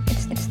 90s.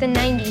 It's the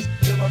 90s.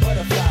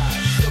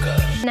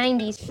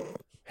 90s.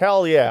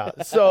 Hell yeah.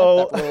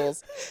 So,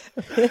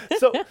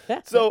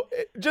 so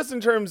just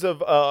in terms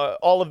of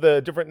all of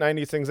the different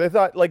 90s things, I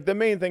thought, like, the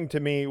main thing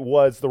to me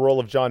was the role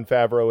of Jon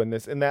Favreau in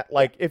this. In that,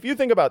 like, if you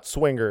think about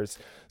Swingers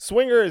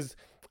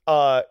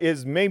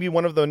is maybe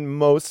one of the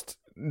most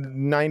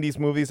 90s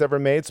movies ever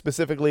made,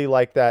 specifically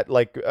like that,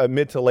 like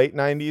mid to late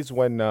 90s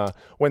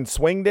when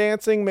swing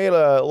dancing made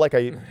a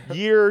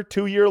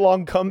 2-year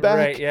long comeback.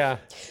 Right, yeah.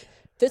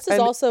 This is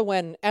also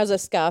when, as a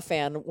ska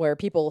fan, where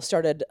people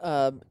started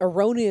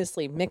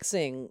erroneously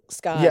mixing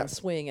ska and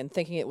swing and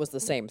thinking it was the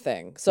same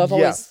thing. So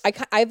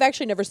I've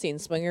actually never seen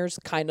Swingers,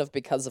 kind of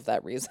because of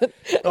that reason.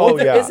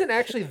 There isn't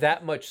actually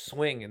that much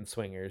swing in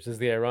Swingers, is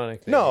the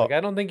ironic thing. No. Like, I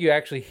don't think you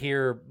actually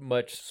hear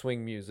much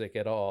swing music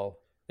at all.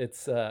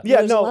 It's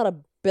there's a lot of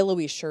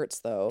billowy shirts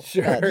though.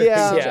 Sure.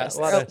 A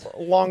lot of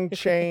long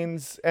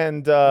chains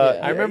and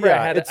I remember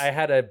I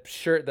had a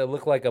shirt that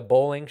looked like a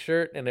bowling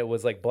shirt, and it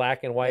was like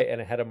black and white,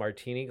 and it had a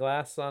martini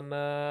glass on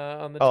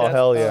the chest. Oh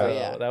hell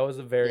yeah. So that was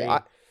a very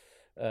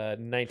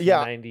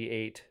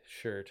 1998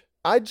 shirt.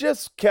 I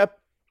just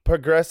kept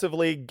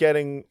progressively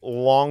getting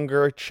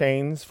longer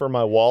chains for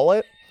my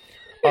wallet.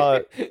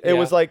 It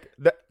was like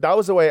that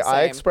was the way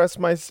I expressed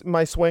my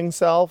swing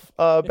self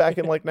back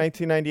in like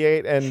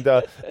 1998, and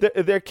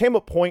there came a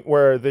point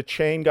where the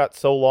chain got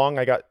so long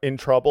I got in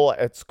trouble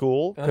at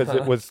school because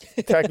it was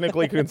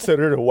technically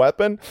considered a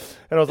weapon,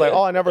 and I was like,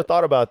 oh, I never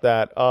thought about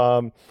that.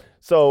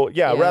 So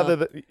yeah,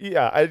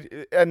 Yeah.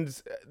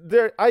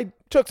 I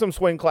took some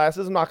swing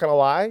classes. I'm not gonna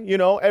lie. You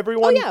know,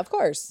 everyone. Oh yeah, of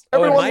course.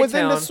 Everyone was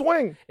into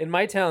swing. In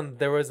my town,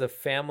 there was a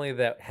family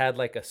that had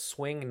like a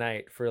swing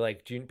night for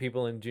like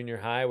people in junior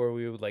high, where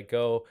we would like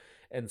go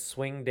and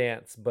swing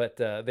dance. But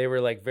they were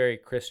like very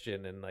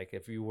Christian, and like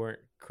if you weren't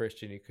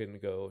Christian, you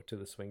couldn't go to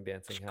the swing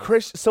dancing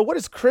house. So what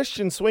does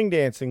Christian swing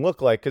dancing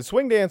look like? Because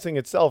swing dancing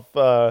itself,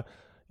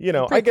 you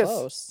know, I guess.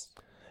 Close.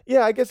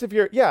 Yeah, I guess if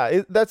you're,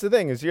 that's the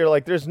thing is you're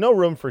like, there's no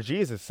room for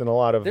Jesus in a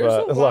lot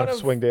of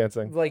swing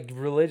dancing. Like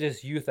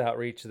religious youth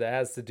outreach that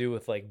has to do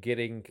with like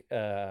getting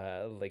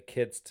like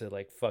kids to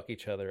like fuck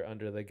each other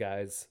under the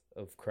guise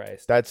of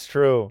Christ. That's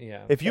true.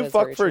 Yeah. If you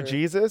fuck for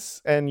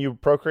Jesus and you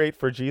procreate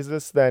for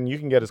Jesus, then you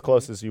can get as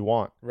close as you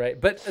want. Right.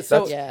 But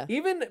so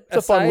even it's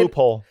a fun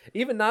loophole.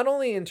 Even not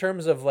only in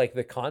terms of like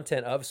the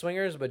content of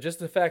swingers, but just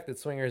the fact that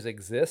swingers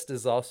exist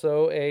is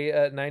also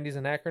a 90s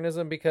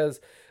anachronism, because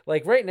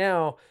like right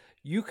now,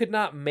 you could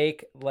not be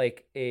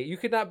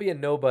a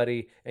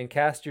nobody and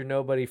cast your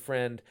nobody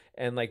friend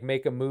and like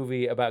make a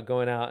movie about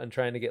going out and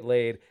trying to get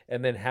laid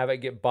and then have it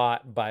get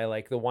bought by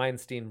like the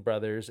Weinstein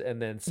brothers and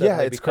then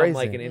suddenly become crazy.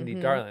 like an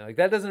indie darling. Like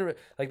that doesn't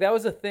like that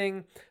was a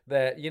thing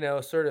that, you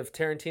know, sort of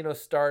Tarantino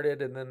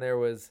started, and then there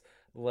was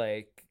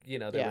like, you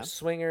know, there were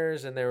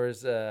swingers, and there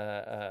was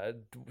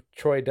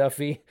Troy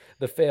Duffy,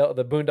 the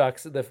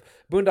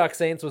Boondock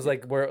Saints was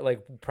like where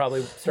like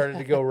probably started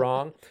to go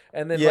wrong,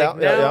 and then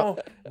now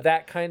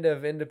that kind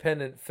of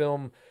independent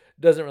film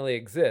doesn't really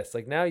exist.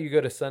 Like now you go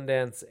to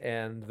Sundance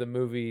and the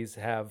movies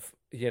have,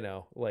 you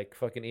know, like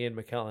fucking Ian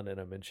McKellen in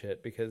them and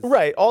shit, because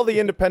right, all the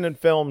independent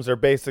films are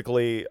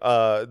basically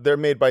they're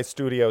made by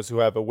studios who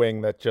have a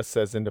wing that just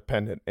says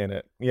independent in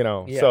it, you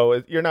know.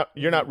 So you're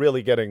not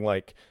really getting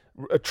like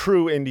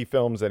true indie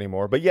films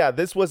anymore. But yeah,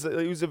 it was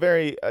a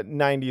very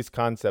 90s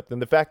concept, and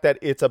the fact that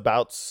it's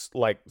about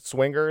like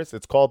swingers,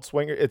 it's called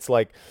Swinger, it's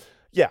like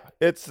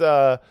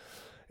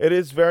it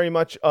is very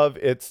much of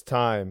its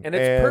time, and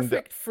it's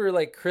perfect for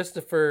like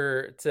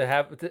Christopher to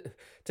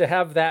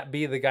have that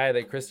be the guy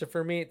that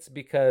Christopher meets,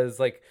 because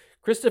like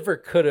Christopher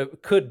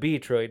could be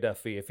Troy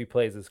Duffy if he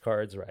plays his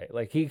cards right.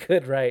 Like he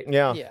could write,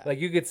 like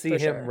you could see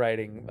him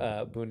writing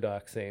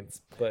Boondock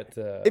Saints. But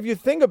if you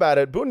think about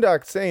it,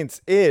 Boondock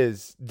Saints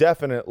is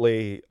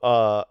definitely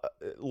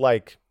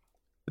like,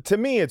 to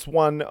me, it's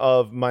one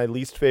of my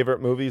least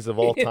favorite movies of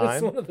all time.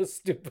 It's one of the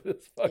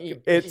stupidest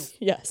fucking.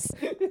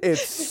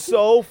 It's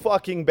so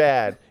fucking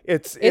bad.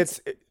 It's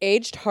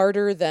aged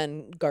harder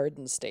than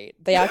Garden State.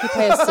 They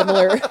occupy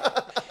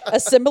a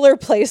similar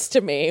place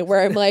to me,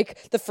 where I'm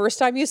like, the first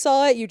time you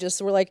saw it, you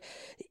just were like,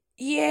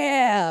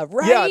 yeah,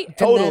 right. Yeah,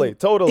 totally.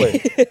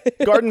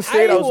 Garden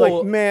State, I was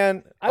like,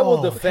 man, I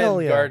will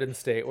defend Garden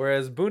State.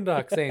 Whereas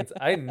Boondock Saints,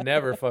 I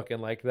never fucking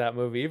liked that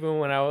movie, even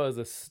when I was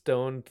a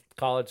stoned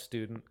college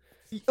student.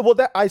 Well,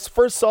 I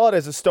first saw it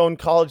as a stoned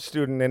college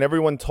student, and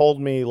everyone told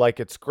me like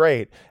it's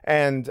great.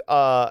 And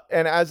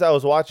as I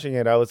was watching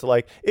it, I was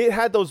like, it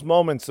had those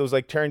moments, those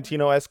like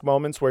Tarantino-esque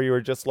moments where you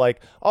were just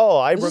like, oh,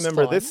 I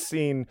remember this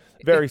scene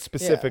very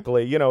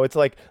specifically. You know, it's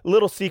like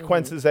little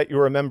sequences that you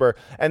remember.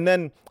 And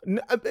then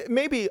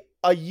maybe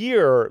a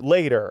year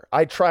later,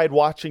 I tried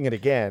watching it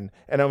again,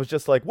 and I was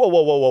just like,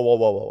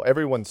 whoa,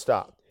 everyone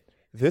stop.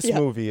 This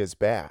movie is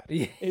bad.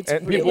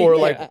 And people were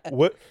like,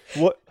 what,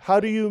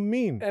 how do you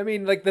mean? I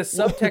mean, like the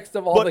subtext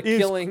of all the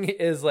killing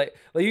is like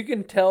you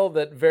can tell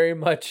that very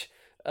much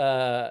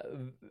the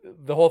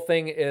whole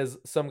thing is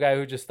some guy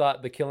who just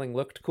thought the killing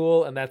looked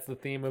cool, and that's the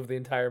theme of the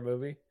entire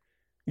movie.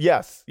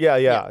 Yes.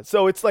 Yeah.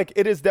 So it's like,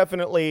 it is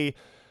definitely,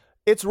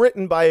 it's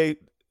written by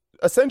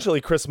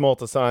essentially Chris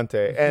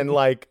Moltisanti, and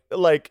like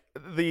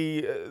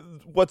the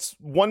what's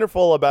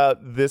wonderful about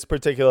this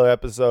particular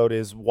episode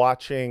is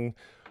watching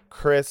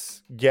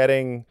Chris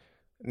getting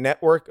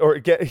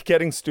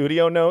getting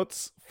studio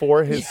notes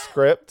for his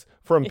script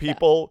from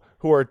people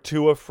who are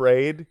too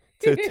afraid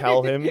to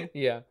tell him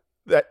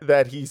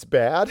that he's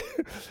bad,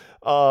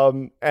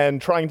 and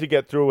trying to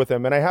get through with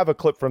him. And I have a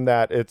clip from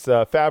that. It's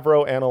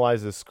Favreau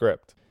analyzes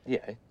script.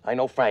 Yeah, I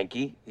know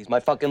Frankie. He's my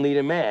fucking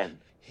leading man.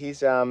 He's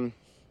kind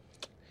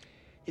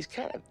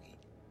of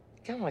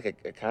like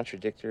a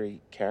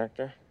contradictory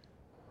character,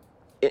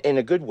 in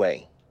a good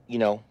way, you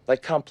know,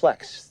 like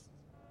complex.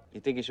 You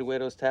think he should wear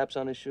those taps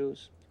on his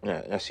shoes?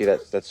 Yeah, now see,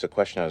 that's the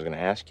question I was going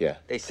to ask you.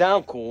 They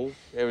sound cool.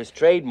 They're his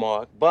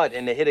trademark. But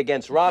in the hit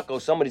against Rocco,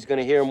 somebody's going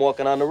to hear him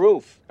walking on the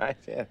roof. Yeah,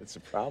 that's a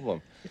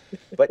problem.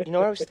 But, you know,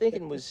 what I was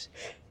thinking was,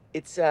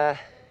 it's, in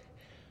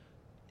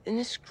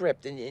this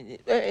script,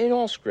 in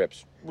all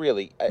scripts,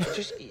 really,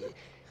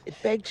 it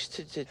begs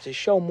to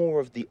show more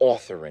of the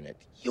author in it.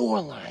 Your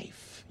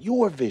life,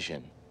 your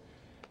vision.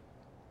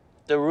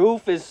 The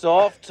roof is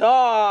soft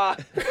tar.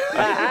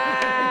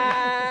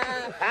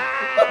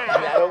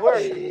 That'll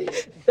work.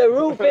 The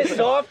roof is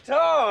soft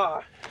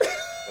tar.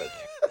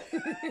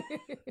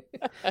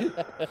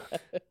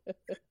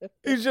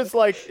 He's just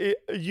like,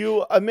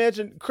 you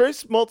imagine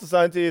Chris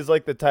Moltisanti is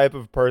like the type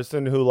of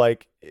person who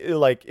like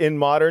in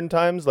modern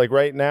times, like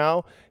right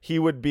now, he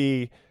would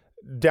be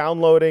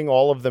downloading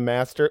all of the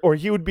master, or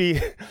he would be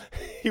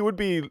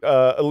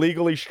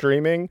illegally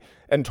streaming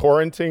and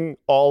torrenting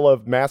all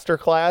of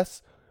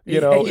Masterclass.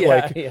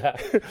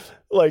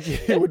 Like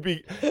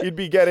he'd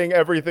be getting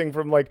everything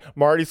from like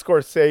Marty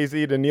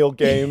Scorsese to Neil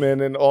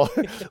Gaiman and all.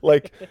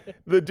 Like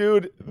the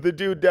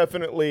dude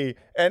definitely,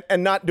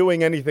 and not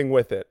doing anything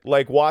with it,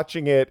 like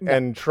watching it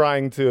and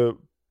trying to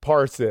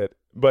parse it,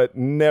 but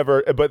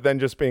then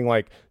just being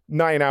like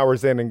 9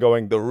 hours in and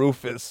going, the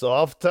roof is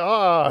soft.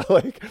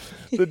 Like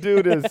the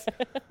dude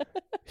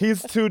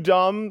he's too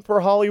dumb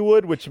for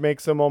Hollywood, which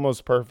makes him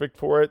almost perfect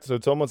for it. So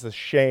it's almost a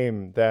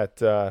shame that,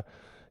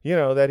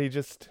 that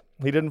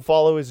he didn't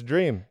follow his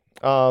dream.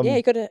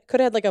 He could have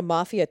had like a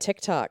mafia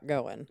TikTok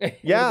going.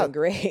 Yeah.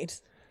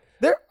 Great.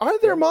 Are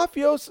there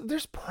mafios?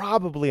 There's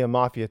probably a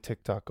mafia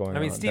TikTok going on.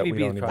 I mean, Stevie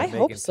B is probably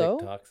making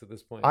TikToks at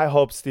this point. I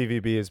hope Stevie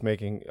B is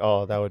making.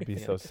 Oh, that would be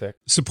so sick.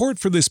 Support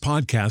for this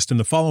podcast and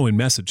the following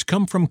message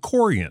come from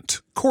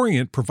Corient.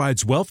 Corient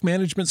provides wealth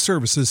management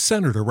services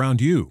centered around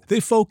you. They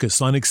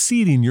focus on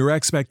exceeding your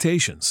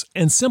expectations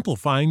and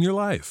simplifying your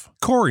life.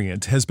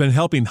 Corient has been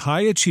helping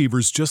high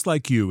achievers just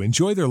like you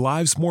enjoy their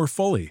lives more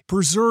fully,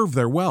 preserve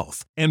their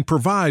wealth, and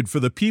provide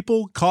for the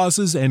people,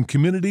 causes, and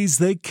communities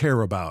they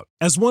care about.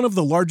 As one of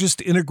the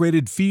largest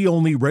integrated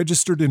fee-only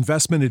registered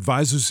investment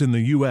advisors in the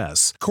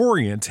U.S.,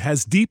 Corient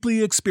has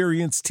deeply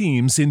experienced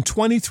teams in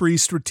 23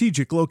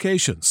 strategic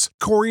locations.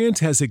 Corient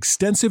has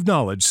extensive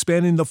knowledge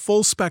spanning the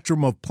full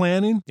spectrum of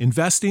planning,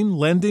 investing,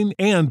 lending,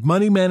 and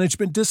money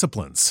management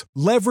disciplines.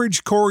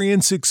 Leverage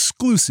Corient's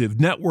exclusive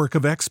network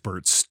of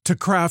experts to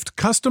craft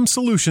custom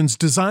solutions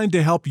designed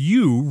to help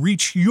you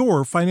reach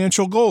your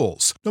financial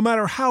goals, no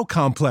matter how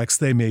complex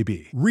they may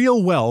be.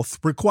 Real wealth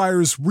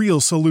requires real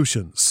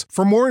solutions.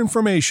 For more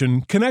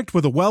information, connect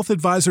with a wealth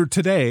advisor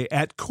today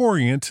at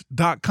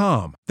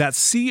Corient.com.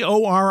 That's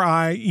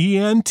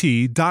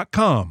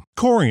Corient.com.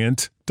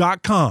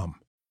 Corient.com.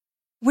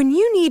 When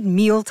you need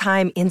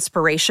mealtime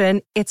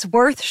inspiration, it's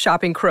worth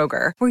shopping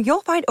Kroger, where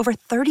you'll find over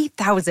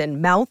 30,000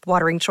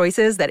 mouth-watering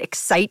choices that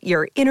excite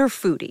your inner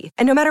foodie.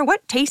 And no matter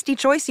what tasty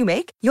choice you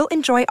make, you'll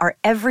enjoy our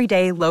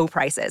everyday low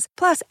prices,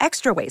 plus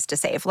extra ways to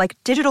save, like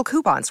digital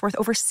coupons worth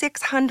over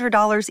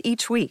 $600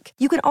 each week.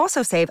 You can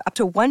also save up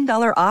to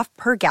 $1 off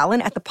per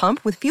gallon at the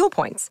pump with fuel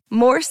points.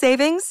 More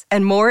savings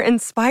and more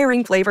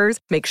inspiring flavors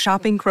make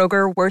shopping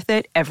Kroger worth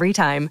it every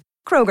time.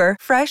 Kroger,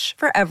 fresh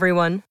for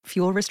everyone.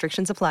 Fuel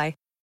restrictions apply.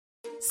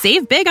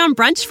 Save big on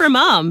brunch for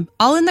mom,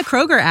 all in the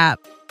Kroger app.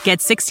 Get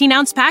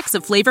 16-ounce packs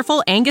of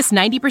flavorful Angus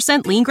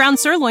 90% lean ground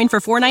sirloin for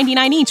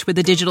 $4.99 each with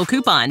a digital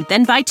coupon.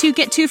 Then buy 2,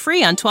 get 2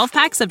 free on 12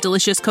 packs of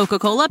delicious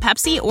Coca-Cola,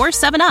 Pepsi, or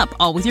 7-Up,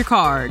 all with your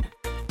card.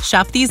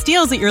 Shop these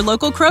deals at your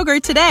local Kroger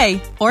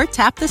today, or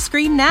tap the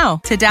screen now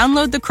to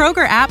download the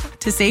Kroger app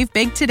to save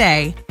big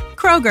today.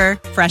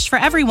 Kroger, fresh for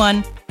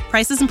everyone.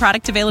 Prices and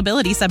product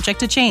availability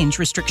subject to change.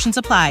 Restrictions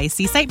apply.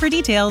 See site for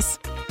details.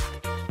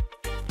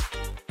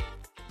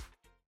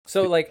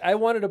 So, like, I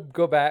wanted to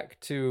go back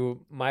to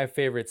my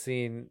favorite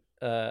scene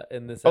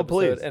in this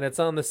episode, and it's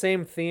on the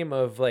same theme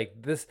of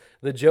like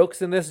the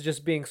jokes in this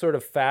just being sort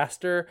of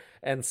faster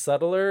and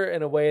subtler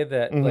in a way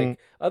that like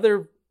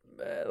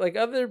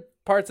other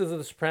parts of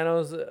The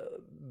Sopranos,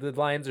 the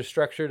lines are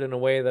structured in a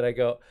way that I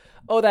go,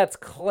 oh, that's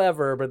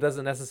clever, but it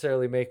doesn't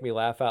necessarily make me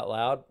laugh out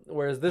loud.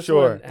 Whereas this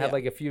one had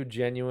like a few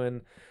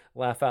genuine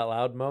laugh out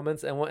loud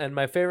moments, and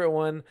my favorite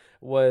one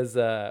was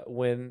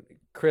when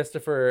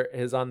Christopher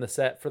is on the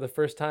set for the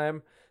first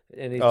time,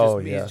 and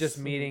he's just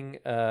meeting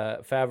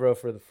Favreau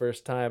for the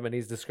first time, and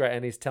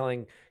he's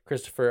telling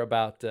Christopher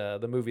about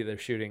the movie they're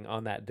shooting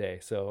on that day.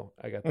 So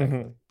I got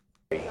that.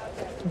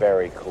 It's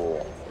very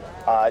cool.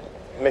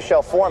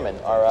 Michelle Foreman,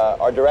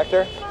 our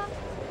director,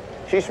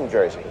 she's from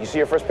Jersey. You see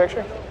her first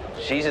picture?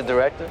 She's a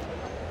director?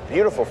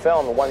 Beautiful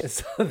film.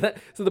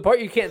 So the part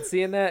you can't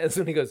see in that is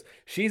when he goes,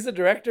 she's the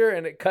director,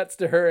 and it cuts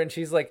to her, and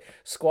she's like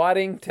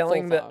squatting,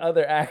 telling the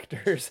other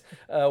actors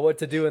what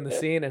to do in the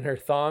scene, and her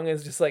thong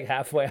is just like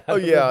halfway out.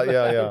 Fully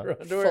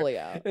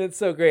out. It's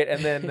so great.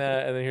 And then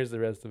here's the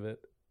rest of it.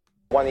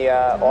 Won the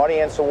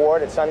audience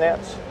award at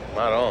Sundance.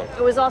 Not on.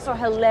 It was also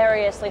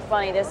hilariously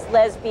funny, this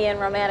lesbian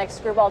romantic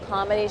screwball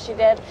comedy she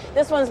did.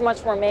 This one's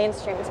much more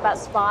mainstream. It's about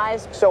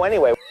spies. So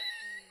anyway.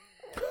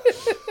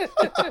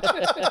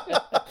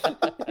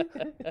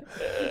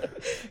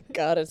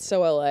 God, it's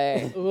so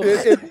LA.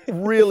 It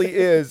really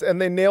is,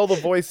 and they nail the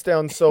voice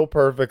down so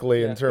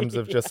perfectly in terms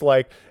of just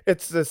like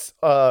it's this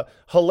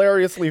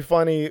hilariously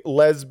funny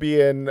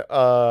lesbian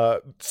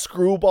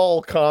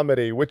screwball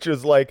comedy, which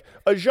is like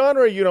a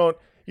genre you don't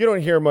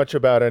hear much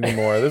about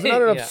anymore. There's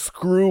not enough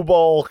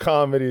screwball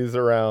comedies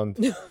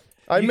around.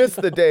 I miss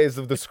the days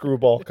of the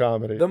screwball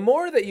comedy. The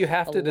more that you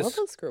have to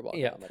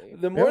comedy.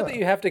 The more that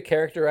you have to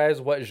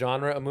characterize what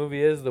genre a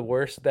movie is, the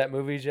worse that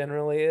movie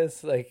generally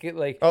is. Like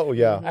oh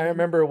yeah. I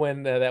remember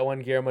when that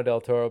one Guillermo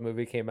del Toro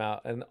movie came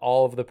out, and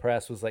all of the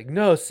press was like,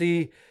 "No,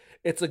 see,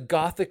 it's a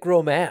gothic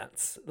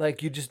romance.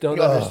 Like, you just don't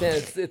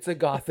understand. It's a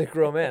gothic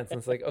romance. And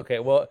it's like, okay,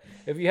 well,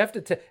 if you have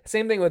to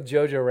same thing with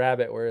Jojo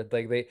Rabbit, where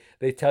like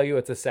they tell you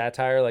it's a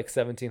satire like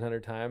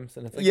 1,700 times,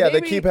 and it's like,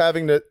 they keep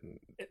having to.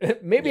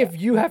 Maybe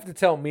if you have to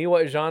tell me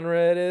what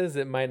genre it is,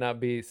 it might not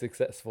be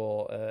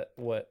successful at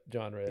what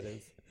genre it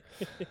is.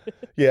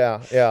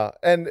 Yeah.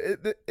 And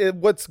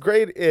what's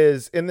great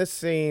is in this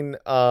scene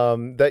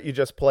that you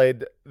just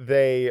played,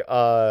 they,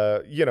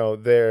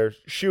 they're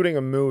shooting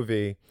a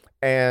movie.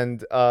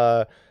 And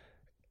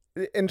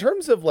in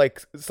terms of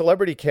like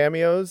celebrity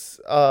cameos,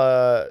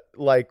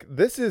 like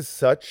this is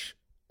such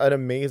an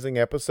amazing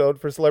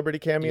episode for celebrity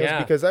cameos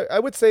because I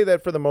would say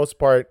that for the most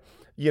part,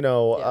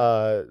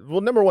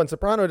 number one,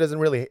 Sopranos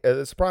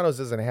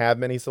doesn't have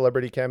many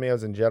celebrity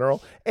cameos in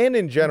general. And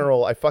in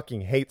general, I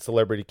fucking hate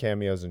celebrity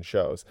cameos in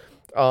shows.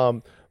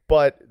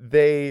 But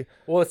they...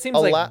 Well, it seems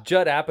like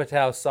Judd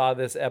Apatow saw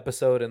this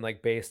episode and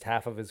like based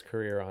half of his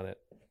career on it.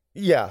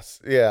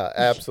 Yes. Yeah,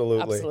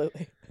 absolutely.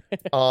 Absolutely.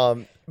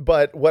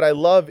 But what I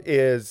love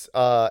is,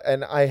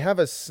 and I have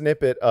a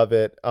snippet of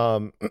it.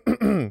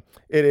 It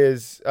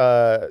is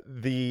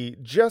the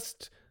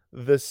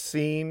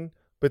scene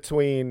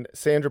between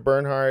Sandra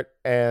Bernhard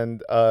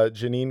and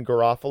Janine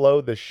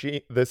Garofalo,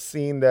 the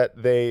scene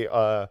that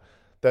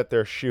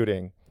they're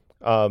shooting,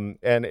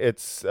 and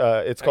it's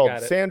called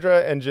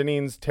Sandra and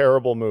Janine's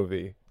Terrible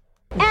Movie.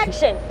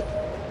 Action!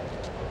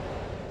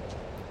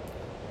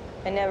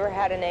 I never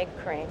had an egg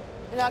cream.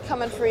 You're not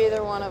coming for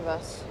either one of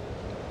us.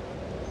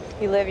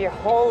 You live your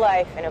whole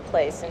life in a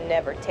place and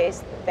never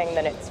taste the thing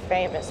that it's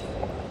famous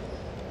for.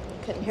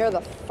 Couldn't hear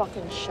the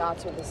fucking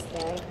shots with this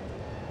thing.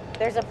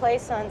 There's a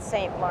place on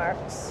St.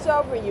 Mark's. It's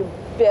over, you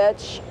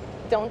bitch.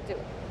 Don't do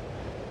it.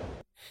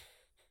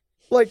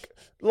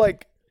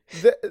 Like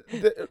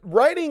the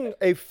writing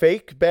a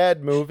fake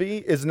bad movie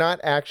is not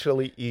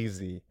actually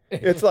easy.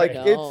 It's like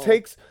it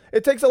takes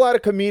a lot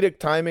of comedic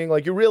timing.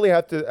 Like you really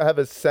have to have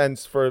a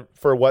sense for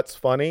what's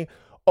funny.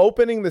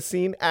 Opening the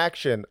scene,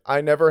 action. I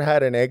never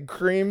had an egg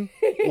cream.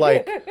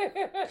 Like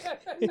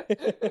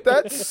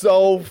that's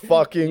so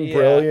fucking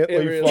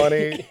brilliantly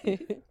funny.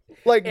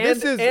 Like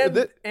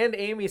and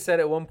Amy said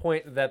at one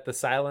point that the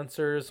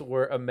silencers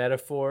were a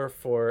metaphor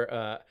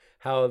for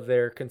how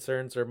their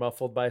concerns are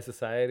muffled by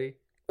society.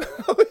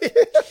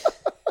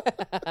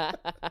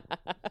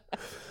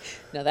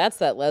 Now that's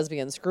that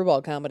lesbian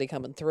screwball comedy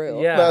coming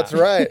through. Yeah, that's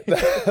right.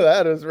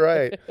 That is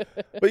right.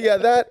 But yeah,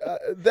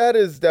 that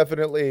is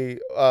definitely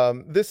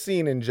this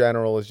scene in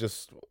general is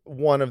just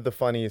one of the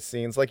funniest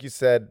scenes. Like you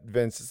said,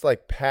 Vince, it's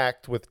like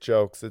packed with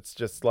jokes. It's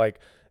just like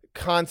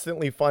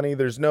constantly funny.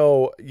 There's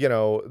no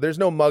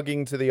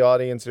mugging to the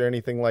audience or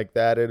anything like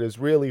that. It is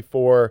really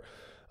for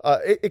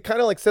it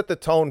kind of like set the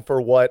tone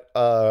for what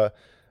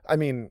I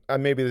mean,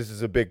 maybe this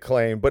is a big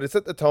claim, but it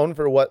set the tone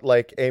for what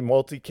like a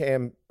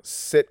multicam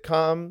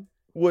sitcom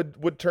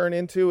would turn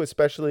into,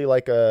 especially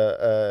like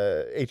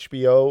a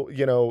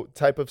HBO,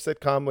 type of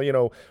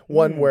sitcom,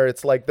 one where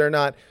it's like they're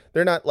not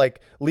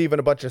like leaving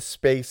a bunch of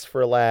space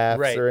for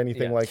laughs or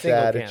anything like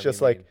Single that. cam, it's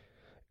just you like mean.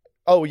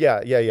 Oh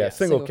yeah.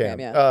 Single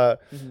cam.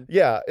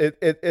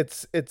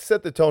 It's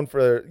set the tone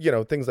for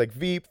things like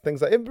Veep,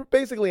 things like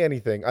basically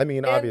anything. I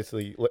mean,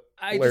 obviously,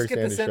 I Larry just get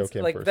Sanders the sense Show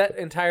came like first, that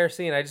entire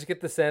scene. I just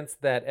get the sense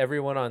that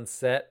everyone on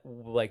set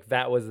like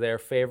that was their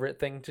favorite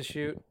thing to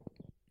shoot.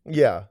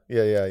 Yeah.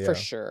 For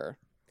sure,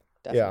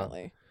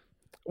 definitely.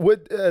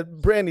 Yeah.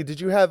 Brandy,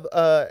 did you have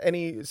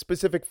any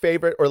specific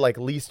favorite or like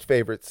least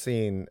favorite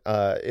scene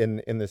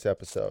in this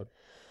episode?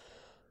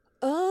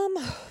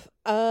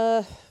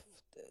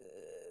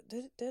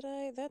 Did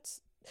I?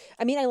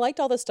 I mean, I liked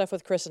all this stuff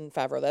with Chris and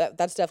Favreau.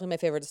 That's definitely my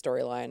favorite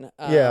storyline.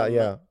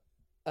 Yeah.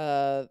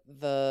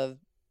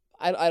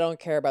 I don't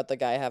care about the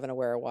guy having to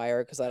wear a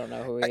wire because I don't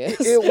know who he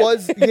is. It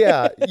was,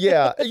 yeah.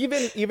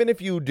 Even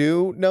if you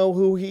do know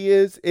who he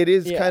is, it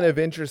is kind of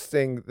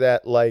interesting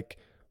that like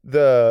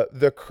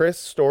the Chris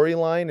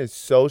storyline is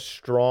so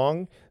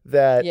strong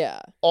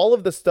that all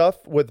of the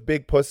stuff with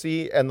Big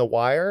Pussy and The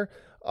Wire,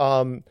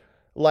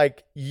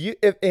 like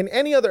if in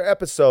any other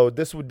episode,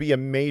 this would be a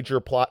major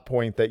plot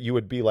point that you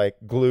would be like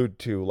glued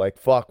to, like,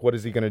 fuck, what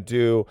is he going to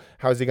do?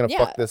 How is he going to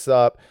fuck this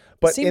up?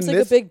 But seems in like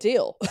this, a big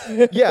deal.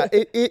 yeah,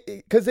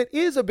 because it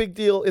is a big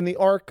deal in the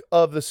arc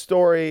of the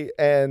story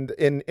and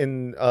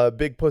in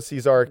Big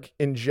Pussy's arc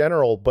in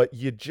general. But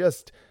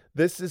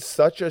this is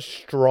such a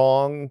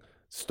strong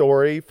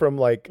story from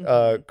like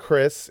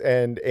Chris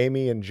and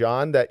Amy and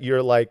John that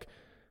you're like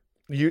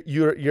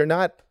you're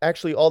not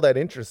actually all that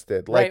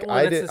interested. Like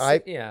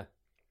yeah.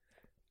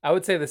 I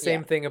would say the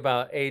same thing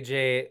about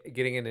AJ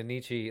getting into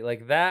Nietzsche.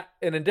 Like that,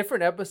 in a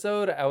different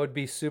episode, I would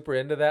be super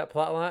into that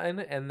plot line.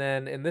 And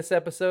then in this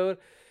episode,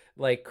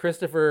 like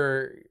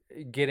Christopher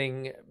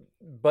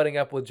butting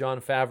up with Jon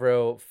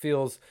Favreau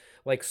feels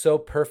like so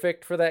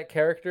perfect for that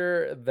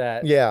character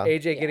that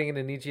AJ getting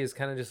into Nietzsche is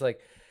kind of just like,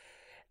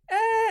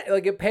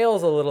 like it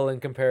pales a little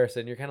in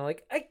comparison. You're kind of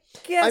like, I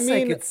guess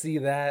I could see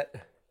that.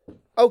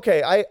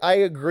 Okay, I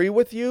agree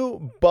with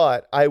you,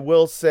 but I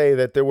will say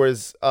that there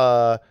was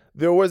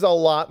there was a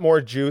lot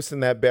more juice in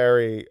that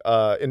berry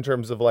in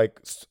terms of like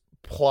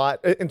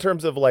plot, in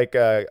terms of like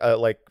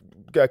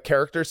a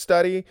character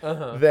study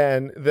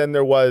than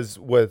there was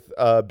with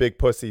Big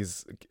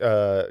Pussy's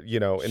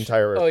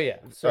entire. Oh yeah,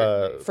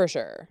 for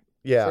sure.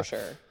 Yeah, for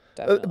sure.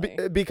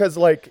 Definitely. Because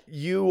like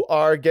you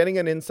are getting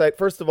an insight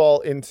first of all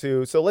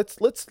into, so let's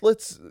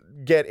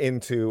get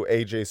into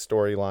AJ's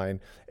storyline.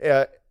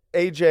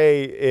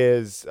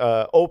 AJ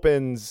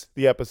opens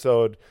the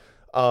episode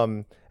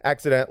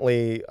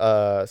accidentally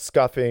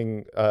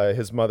scuffing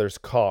his mother's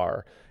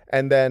car,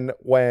 and then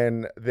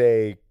when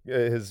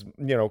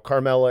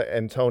Carmela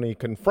and Tony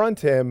confront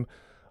him,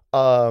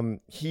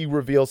 he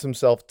reveals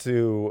himself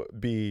to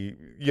be,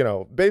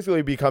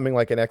 basically becoming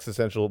like an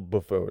existential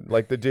buffoon.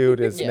 Like the dude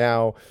is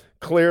now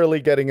clearly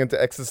getting into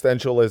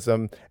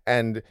existentialism,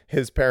 and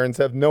his parents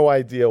have no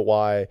idea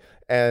why.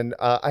 And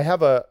I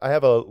have a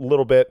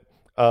little bit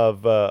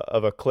of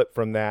a clip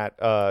from that.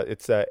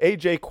 It's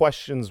AJ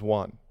questions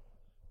 1.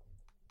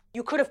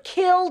 You could have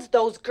killed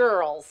those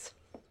girls.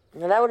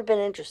 Now that would have been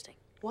interesting.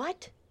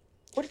 What?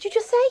 What did you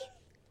just say?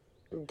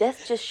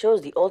 Death just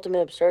shows the ultimate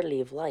absurdity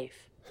of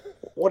life.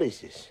 What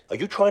is this? Are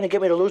you trying to get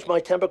me to lose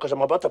my temper because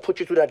I'm about to put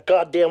you through that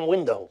goddamn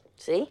window?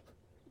 See?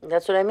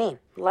 That's what I mean.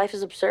 Life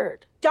is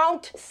absurd.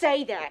 Don't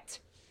say that.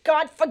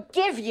 God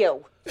forgive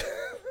you.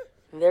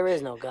 There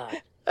is no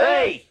God.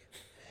 Hey!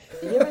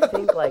 Do you ever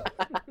think, like...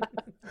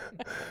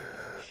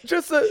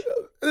 Just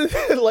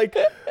like...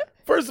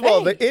 First of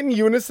all, the in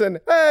unison,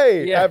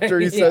 hey, after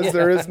he says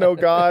there is no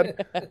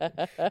God,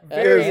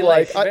 very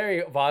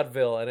very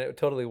vaudeville, and it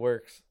totally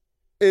works.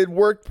 It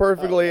worked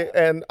perfectly,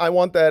 and I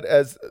want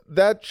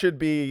that should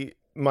be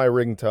my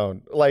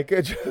ringtone. Like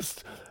I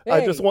just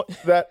want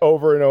that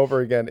over and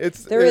over again.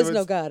 There is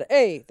no God.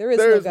 Hey, there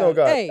is no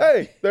God.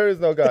 Hey, there is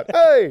no God.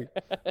 Hey,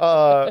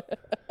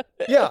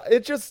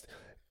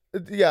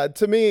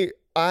 to me,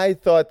 I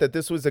thought that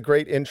this was a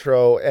great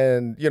intro,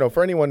 and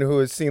for anyone who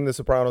has seen The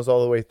Sopranos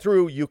all the way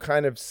through, you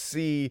kind of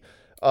see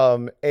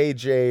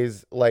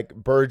AJ's like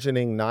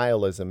burgeoning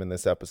nihilism in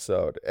this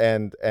episode,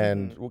 and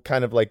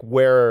kind of like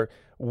where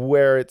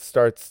it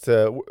starts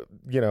to,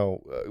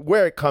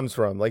 where it comes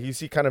from. Like you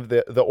see kind of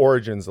the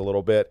origins a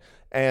little bit.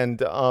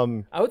 And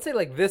I would say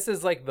like this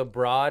is like the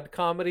broad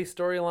comedy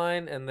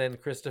storyline, and then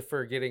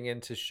Christopher getting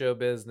into show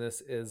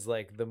business is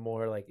like the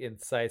more like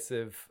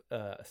incisive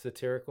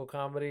satirical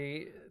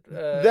comedy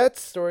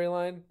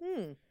storyline.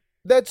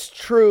 That's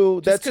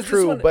true. That's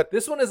true. But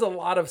this one is a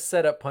lot of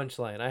setup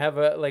punchline. I have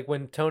like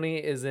when Tony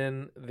is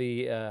in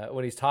the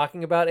when he's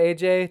talking about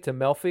AJ to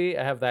Melfi,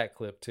 I have that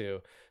clip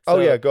too.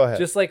 So, go ahead.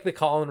 Just like the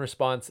call and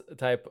response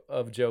type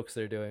of jokes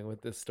they're doing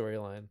with this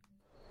storyline.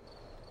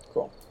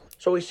 Cool.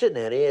 So he's sitting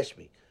there and he asks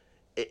me,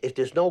 if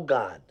there's no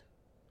God,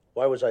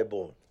 why was I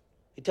born?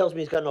 He tells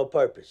me he's got no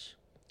purpose.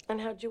 And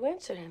how'd you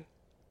answer him?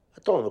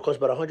 I told him it costs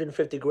about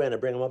 150 grand to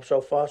bring him up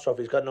so far, so if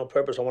he's got no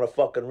purpose, I want a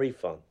fucking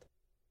refund.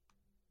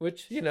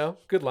 Which,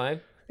 good line.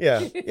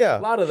 Yeah, yeah.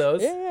 A lot of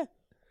those.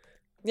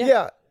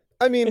 Yeah.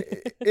 I mean,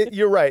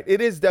 you're right.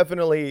 It is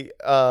definitely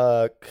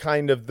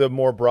kind of the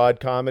more broad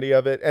comedy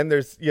of it. And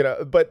there's,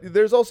 but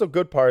there's also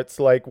good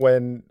parts, like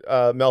when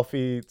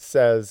Melfi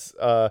says,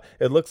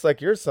 it looks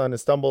like your son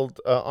has stumbled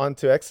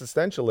onto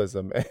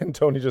existentialism. And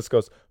Tony just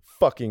goes,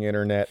 fucking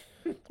internet,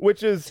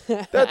 which is,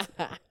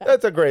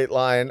 that's a great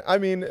line. I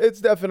mean,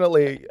 it's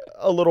definitely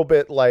a little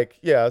bit like,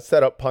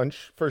 set up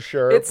punch for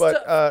sure.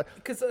 But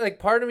because like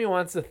part of me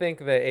wants to think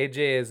that AJ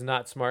is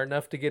not smart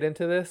enough to get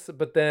into this,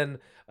 but then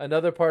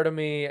another part of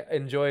me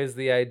enjoys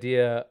the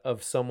idea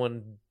of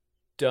someone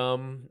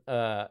dumb,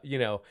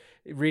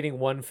 reading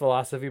one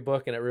philosophy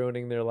book and it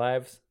ruining their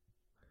lives.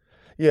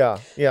 Yeah.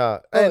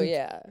 And,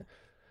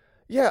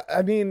 yeah.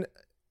 I mean,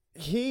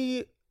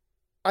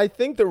 I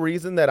think the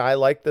reason that I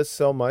like this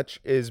so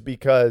much is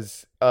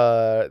because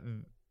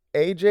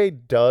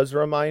AJ does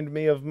remind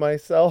me of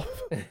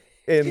myself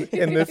in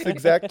this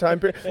exact time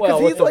period. Well,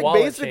 he's like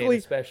basically,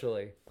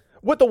 especially.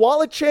 With the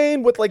wallet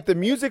chain, with like the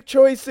music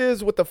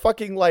choices, with the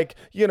fucking like,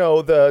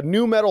 the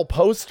new metal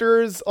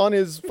posters on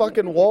his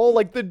fucking wall.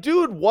 Like the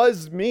dude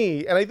was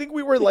me. And I think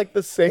we were like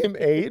the same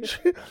age.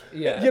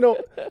 Yeah.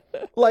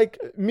 Like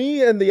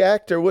me and the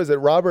actor, was it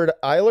Robert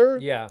Eiler?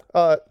 Yeah.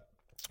 I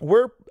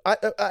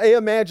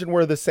imagine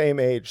we're the same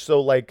age. So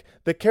like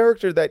the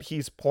character that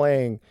he's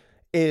playing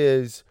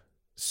is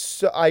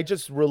I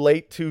just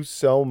relate to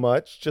so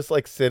much, just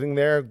like sitting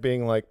there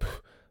being like,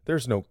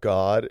 there's no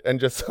God, and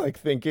just like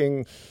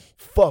thinking,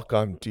 fuck,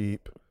 I'm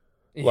deep.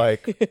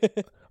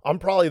 Like, I'm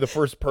probably the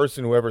first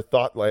person who ever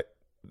thought like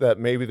that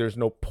maybe there's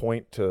no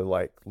point to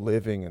like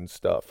living and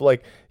stuff.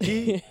 Like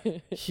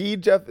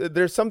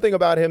there's something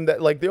about him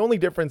that like the only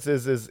difference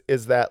is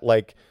that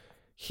like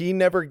he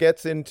never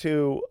gets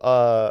into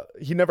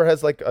he never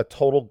has like a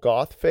total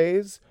goth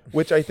phase,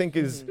 which I think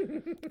is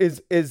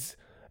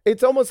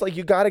it's almost like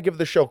you got to give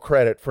the show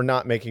credit for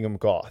not making him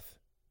goth,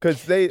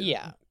 because they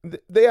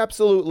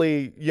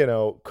absolutely,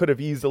 could have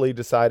easily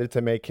decided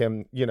to make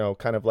him,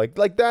 kind of like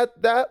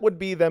that would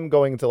be them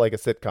going to like a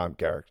sitcom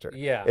character.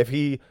 Yeah. If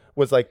he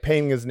was like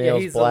painting his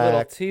nails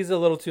black. He's a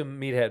little too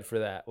meathead for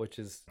that, which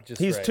is just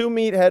He's right. too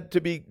meathead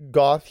to be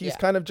goth. He's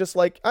kind of just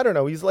like, I don't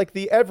know, he's like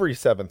the every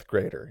 7th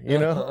grader, you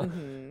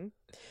know?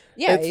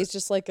 Yeah, he's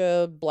just like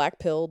a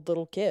black-pilled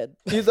little kid.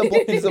 He's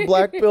a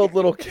black-pilled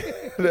little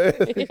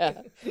kid.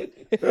 Yeah.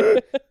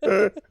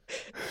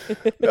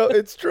 No,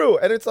 it's true.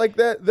 And it's like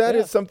that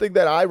is something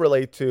that I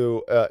relate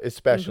to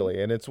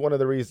especially. And it's one of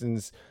the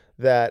reasons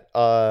that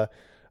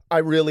I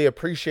really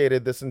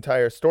appreciated this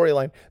entire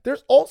storyline.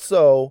 There's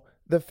also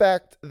the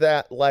fact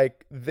that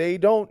like they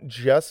don't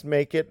just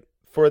make it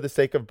for the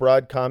sake of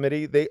broad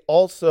comedy. They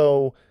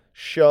also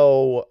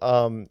show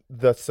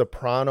the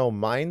soprano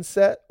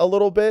mindset a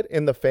little bit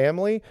in the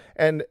family,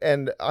 and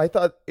I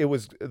thought it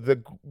was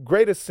the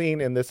greatest scene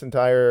in this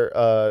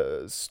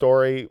entire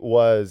story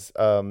was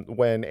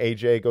when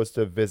AJ goes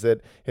to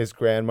visit his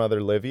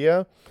grandmother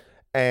Livia,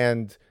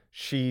 and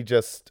she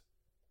just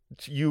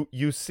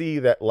you see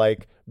that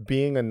like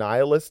being a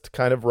nihilist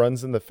kind of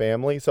runs in the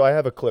family. So I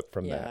have a clip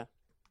from that.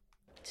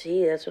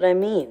 See, that's what I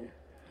mean.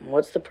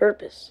 What's the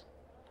purpose?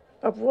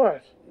 Of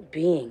what?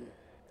 Being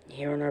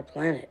here on our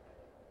planet.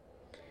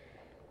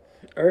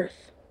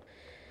 Earth.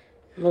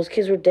 Those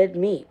kids were dead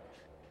meat.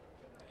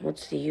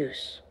 What's the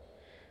use?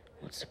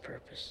 What's the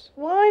purpose?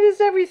 Why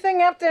does everything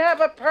have to have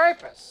a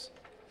purpose?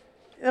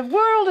 The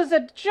world is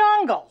a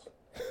jungle.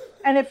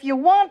 And if you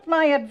want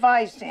my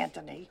advice,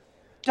 Anthony,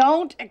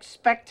 don't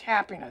expect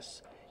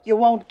happiness. You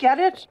won't get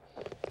it.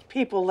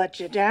 People let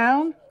you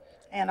down.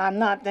 And I'm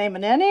not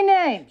naming any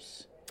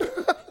names.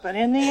 But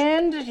in the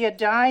end, you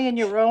die in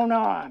your own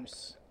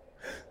arms.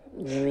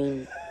 You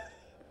mean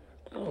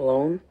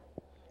alone?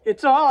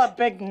 It's all a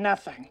big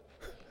nothing.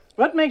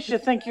 What makes you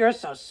think you're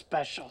so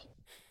special?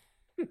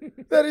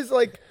 That is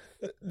like,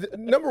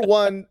 number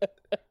one,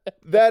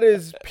 that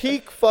is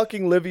peak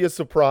fucking Livia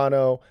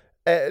Soprano.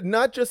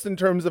 Not just in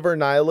terms of her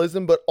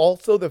nihilism, but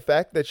also the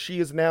fact that she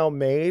has now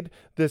made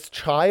this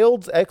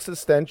child's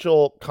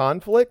existential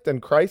conflict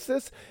and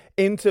crisis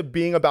into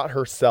being about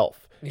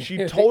herself.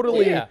 She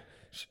totally,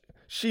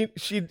 she's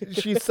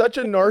such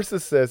a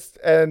narcissist,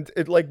 and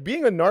it like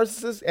being a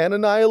narcissist and a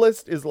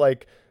nihilist is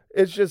like,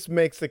 it just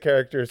makes the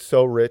character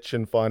so rich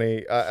and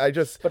funny. I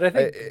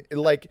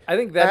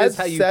think that is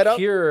how you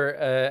cure.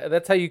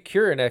 That's how you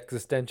cure an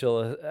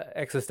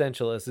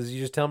existentialist. Is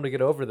you just tell them to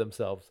get over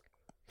themselves.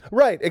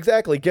 Right,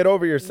 exactly. Get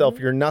over yourself.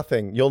 You're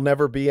nothing. You'll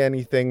never be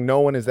anything.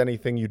 No one is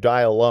anything. You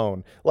die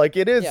alone. Like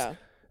it is. Yeah.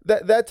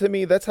 That to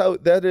me,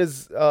 that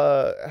is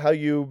how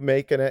you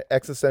make an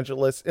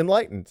existentialist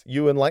enlightened.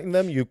 You enlighten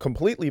them. You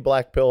completely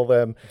black pill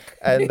them,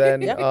 and then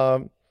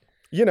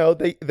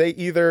they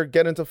either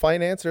get into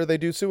finance or they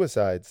do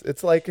suicides.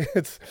 It's like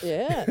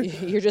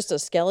you're just a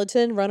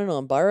skeleton running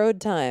on borrowed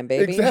time,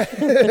 baby.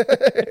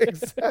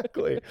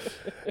 Exactly.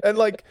 And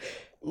like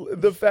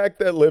the fact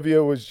that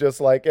Livia was just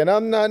like, and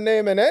I'm not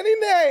naming any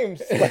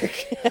names,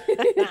 like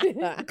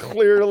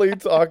clearly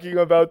talking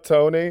about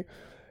Tony.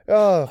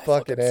 Oh,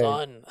 fucking A.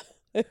 Son.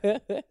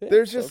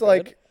 There's just so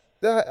like,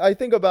 I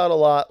think about a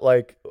lot,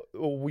 like,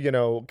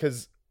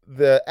 because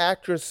the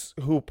actress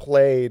who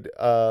played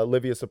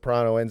Livia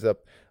Soprano ends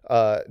up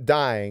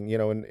dying,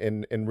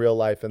 in real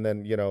life. And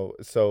then,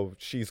 so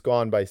she's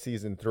gone by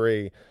season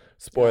 3,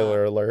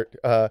 spoiler alert.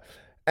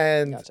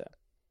 And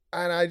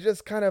I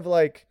just kind of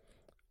like,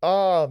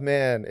 oh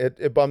man,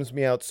 it bums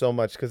me out so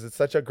much because it's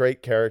such a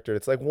great character.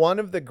 It's like one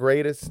of the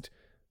greatest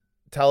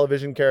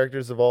television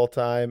characters of all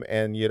time,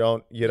 and you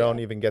don't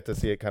even get to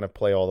see it kind of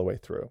play all the way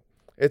through.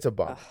 It's a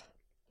bummer.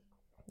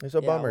 It's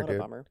a bummer,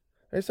 dude.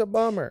 It's a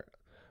bummer.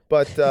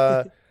 But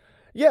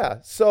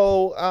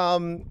so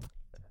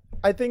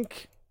I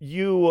think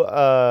you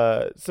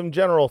some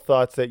general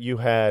thoughts that you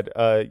had,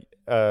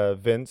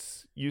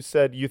 Vince. You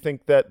said you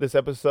think that this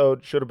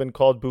episode should have been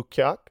called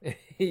Bukyak.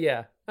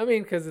 Yeah, I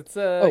mean, because it's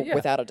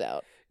without a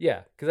doubt.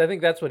 Yeah, because I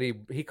think that's what he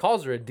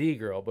calls her a D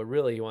girl, but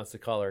really he wants to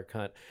call her a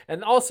cunt.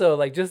 And also,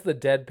 like, just the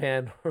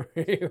deadpan where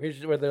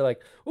they're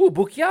like, "Ooh,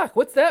 Bukyak,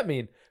 what's that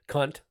mean,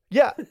 cunt?"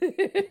 Yeah,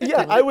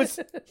 yeah.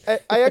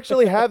 I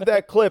actually have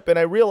that clip, and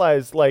I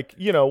realized, like,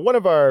 one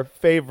of our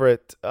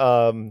favorite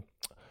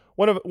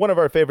one of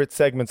our favorite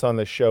segments on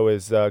this show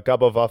is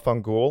Gabo va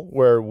Fangool,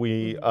 where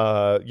we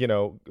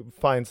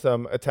find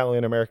some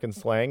Italian American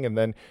slang, and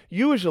then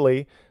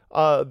usually.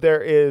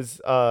 There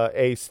is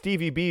a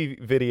Stevie B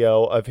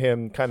video of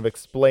him kind of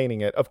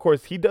explaining it. Of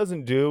course, he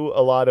doesn't do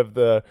a lot of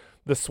the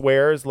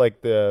swears like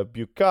the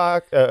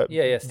Bukak.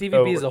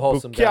 Stevie B is a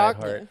wholesome guy at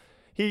heart.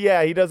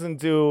 He doesn't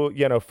do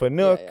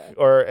Fanuc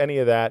or any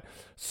of that.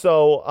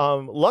 So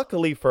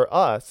luckily for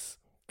us,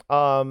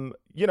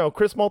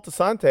 Chris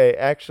Moltisanti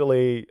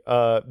actually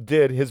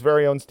did his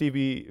very own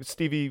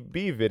Stevie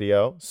B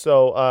video.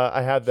 So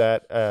I have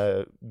that.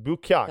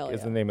 Bukyak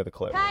is the name of the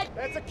clip. Cut.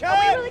 That's a cut.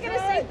 Are we really going to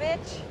say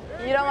bitch?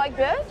 You don't like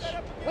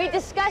bitch? We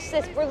discussed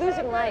this. We're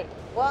losing light.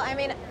 Well, I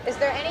mean, is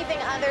there anything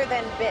other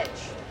than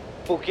bitch?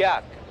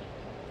 Bukyak.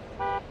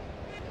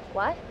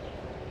 What?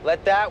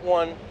 Let that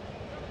one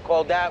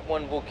call that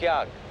one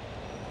Bukyak.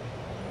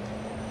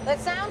 That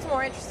sounds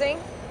more interesting.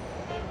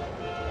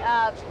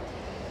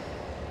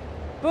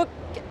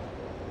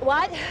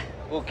 What?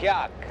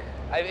 Bukyak.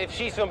 If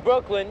she's from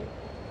Brooklyn.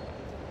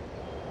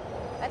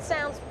 That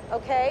sounds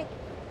okay.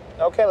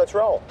 Okay, let's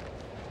roll.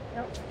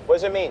 No. What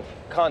does it mean?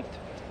 Cunt.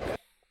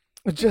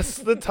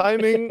 Just the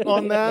timing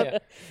on that. Yeah.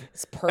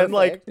 It's perfect. And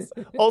like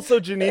also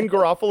Janine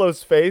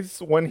Garofalo's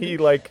face when he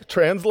like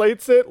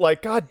translates it,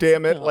 like, God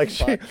damn it. Like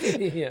she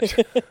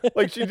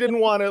like she didn't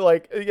want to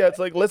like it's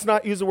like let's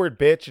not use the word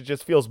bitch, it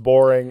just feels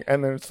boring.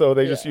 And then so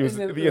they just use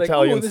the like,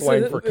 Italian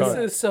slang for cunt.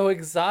 This is so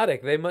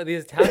exotic.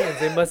 These Italians,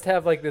 they must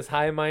have like this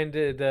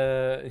high-minded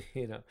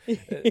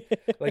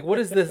like what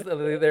is this?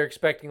 They're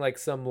expecting like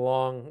some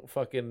long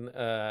fucking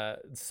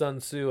Sun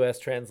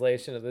Tzu-esque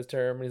translation of this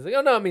term. And he's like,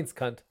 oh no, it means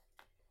cunt.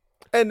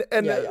 And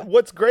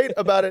what's great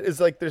about it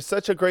is like there's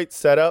such a great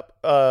setup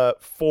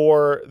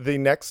for the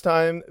next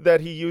time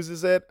that he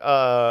uses it.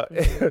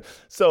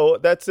 So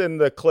that's in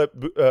the clip.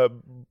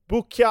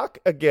 Bukyak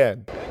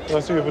again. Can I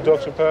see your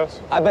production pass?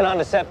 I've been on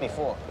the set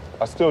before.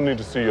 I still need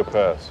to see your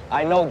pass.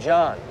 I know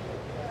John.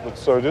 Look,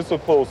 sir, this is a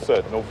closed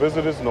set. No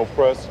visitors, no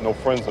press, no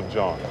friends of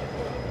John.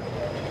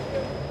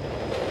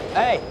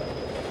 Hey,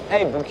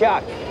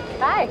 Bukyak.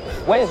 Hi.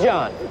 Where's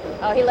John?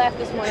 Oh, he left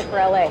this morning for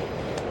L.A.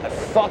 A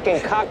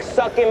fucking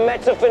cocksucking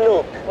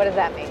Metzafanook. What does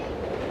that mean?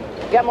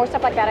 You got more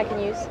stuff like that I can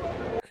use?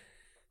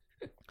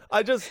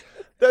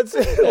 That's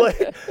it.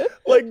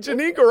 Like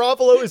Janine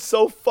Garofalo is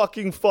so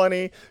fucking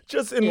funny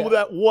just in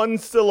that one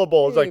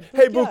syllable. It's like,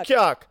 hey,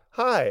 Bukyak.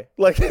 Hi.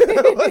 Like,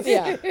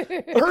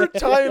 her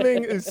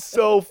timing is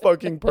so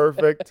fucking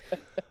perfect.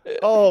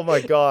 Oh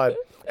my God.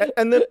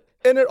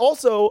 And it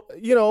also,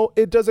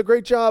 it does a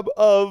great job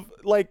of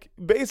like,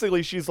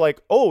 basically she's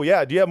like, oh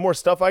yeah, do you have more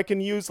stuff I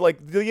can use?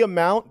 Like the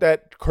amount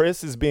that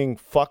Chris is being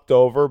fucked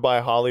over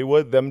by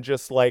Hollywood, them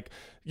just like,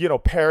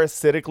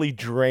 parasitically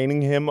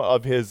draining him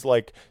of his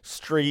like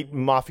street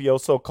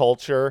mafioso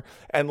culture.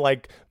 And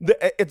like,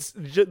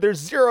 there's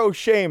zero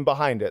shame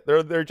behind it.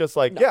 They're just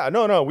like,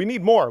 no, we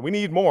need more. We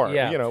need more.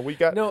 Yeah. We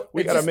got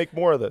to make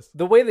more of this.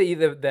 The way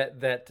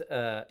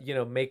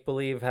that make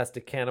believe has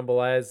to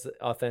cannibalize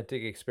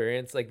authentic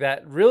experience, like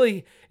that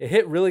really, it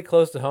hit really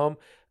close to home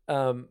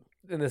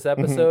in this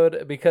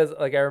episode because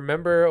like I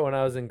remember when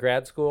I was in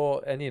grad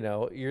school and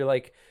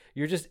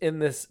you're just in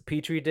this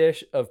petri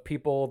dish of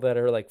people that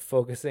are like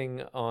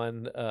focusing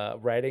on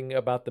writing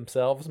about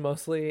themselves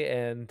mostly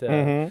and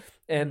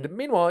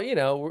meanwhile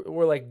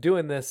we're like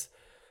doing this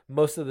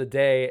most of the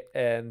day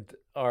and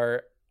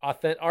our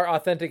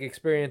authentic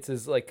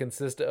experiences like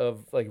consist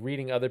of like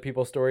reading other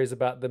people's stories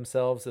about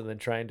themselves and then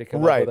trying to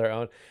come up with our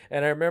own.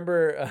 And I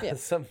remember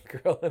some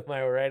girl in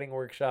my writing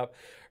workshop,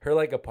 her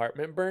like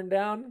apartment burned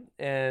down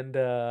and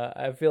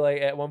I feel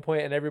like at one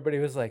point and everybody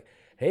was like,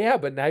 hey, yeah,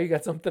 but now you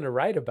got something to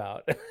write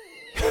about.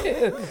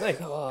 Like,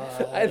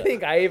 I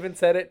think I even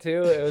said it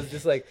too. It was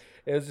just like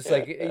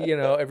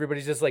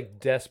everybody's just like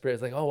desperate.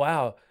 It's like, oh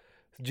wow,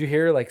 did you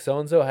hear like so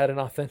and so had an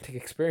authentic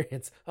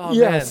experience? Oh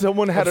man,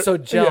 someone had I'm so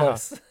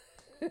jealous.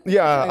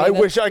 Yeah, I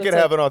wish I could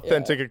have an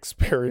authentic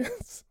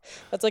experience.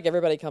 That's like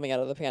everybody coming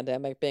out of the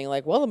pandemic being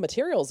like, well, the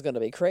material's going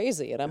to be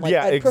crazy. And I'm like,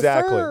 I'd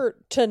prefer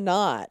to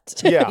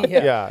not.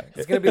 Yeah.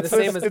 It's going to be the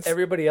same as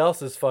everybody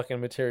else's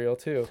fucking material,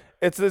 too.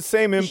 It's the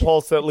same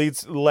impulse that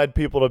led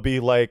people to be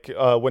like,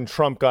 when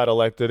Trump got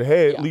elected,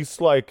 hey, at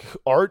least like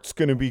art's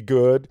going to be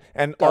good.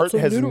 And art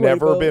has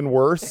never been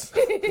worse.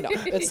 No,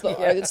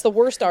 it's the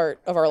worst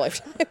art of our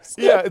lifetimes.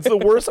 Yeah, it's the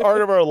worst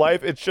art of our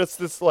life. It's just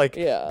this like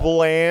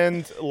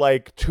bland,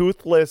 like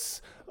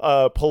toothless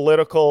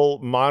political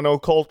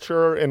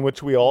monoculture in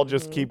which we all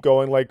just keep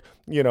going like,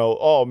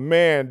 oh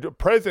man,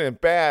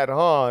 president bad,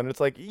 huh? And it's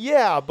like,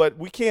 yeah, but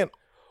we can't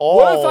all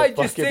What if I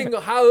just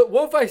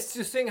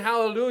sing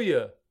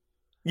Hallelujah?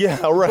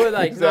 Yeah, right. But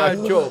like not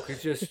a joke.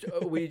 It's just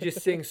we just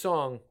sing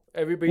song.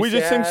 Everybody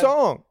just sing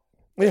song.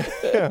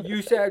 Yeah.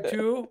 You sad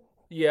too?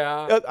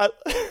 Yeah.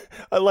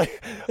 I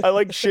like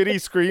shitty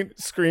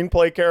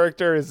screenplay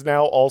character is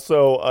now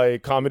also a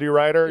comedy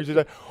writer. He's just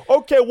like,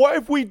 okay, what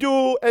if we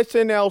do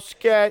SNL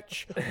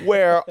sketch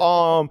where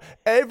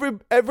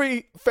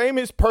every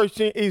famous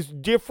person is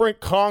different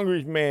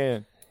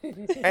congressman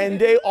and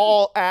they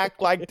all act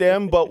like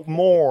them but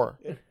more,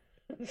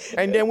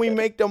 and then we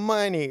make the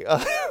money.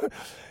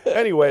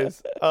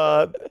 Anyways,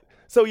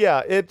 so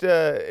yeah, it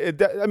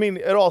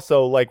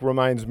also like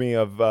reminds me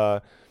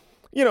of.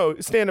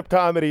 Stand-up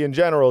comedy in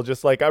general,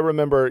 just like I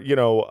remember,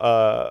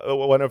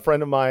 when a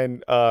friend of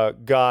mine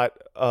got,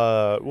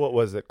 what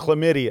was it?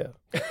 Chlamydia.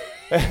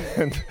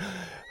 and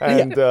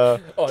can't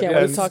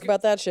wait to talk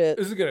about that shit.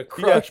 This is going to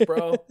crush,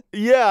 bro.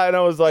 Yeah. And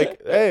I was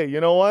like, hey, you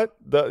know what?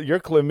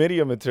 Your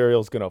chlamydia material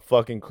is going to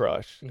fucking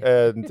crush.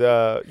 And,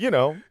 I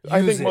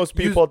think most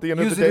people at the end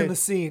of the day. Use it in the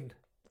scene.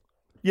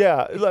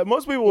 Yeah, like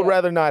most people would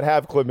rather not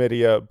have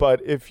chlamydia,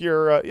 but if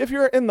you're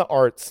in the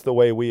arts the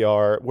way we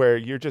are, where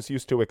you're just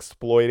used to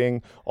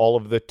exploiting all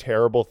of the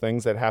terrible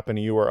things that happen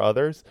to you or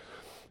others,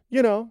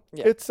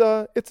 it's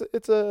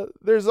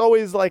there's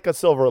always like a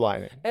silver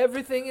lining.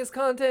 Everything is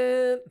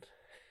content.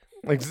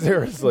 Like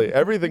seriously,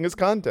 everything is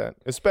content,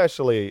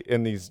 especially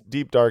in these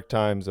deep dark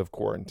times of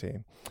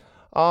quarantine.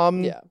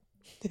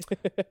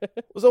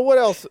 So what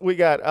else we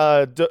got?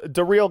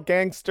 The real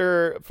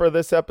gangster for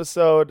this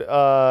episode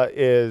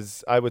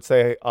is, I would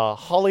say,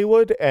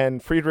 Hollywood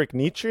and Friedrich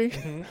Nietzsche.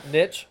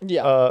 Niche.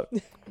 Yeah.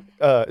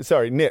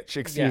 Sorry, Niche.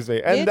 Excuse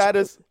me. And Niche, that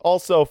is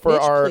also for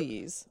Niche, our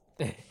please.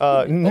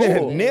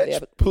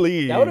 Niche,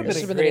 please. That would have been Should a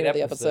have been the great name of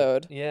the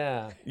episode. episode.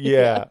 Yeah.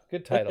 Yeah.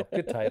 Good title.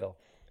 Good title.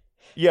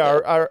 Yeah,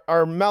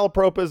 our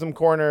malapropism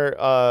corner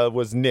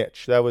was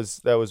Niche. That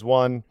was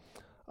one.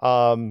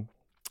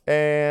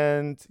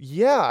 And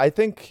yeah, I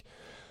think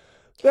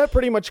that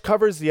pretty much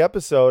covers the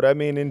episode. I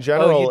mean, in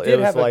general, you did it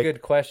was have like a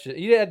good question.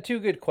 You had two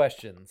good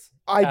questions.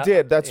 I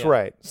did. That's yeah.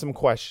 right. Some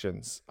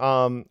questions.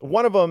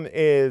 One of them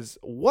is,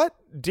 what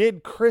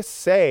did Chris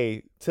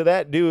say to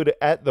that dude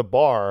at the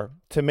bar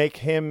to make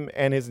him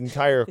and his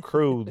entire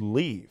crew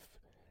leave?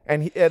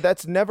 And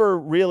that's never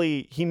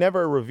really. He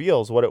never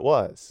reveals what it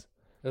was.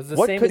 It was the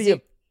What same could as he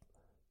have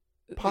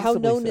How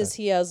possibly known said? is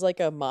he as like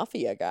a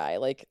mafia guy?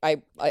 Like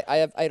I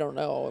don't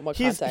know in what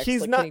He's context.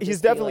 he's Like, not. can he He's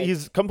just be definitely like-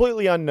 he's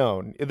completely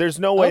unknown. There's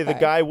no way the Okay.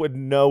 guy would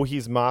know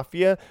he's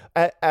mafia.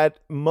 At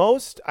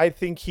most, I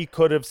think he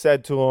could have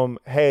said to him,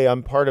 "Hey,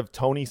 I'm part of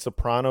Tony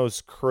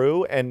Soprano's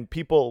crew," and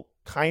people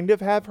kind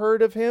of have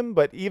heard of him.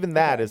 But even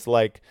that is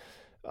like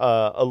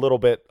a little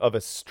bit of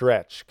a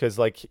stretch, because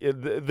like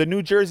the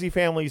New Jersey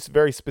families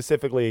very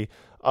specifically,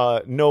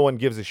 no one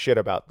gives a shit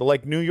about. The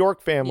like New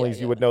York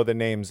families you would know the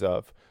names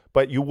of,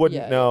 but you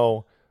wouldn't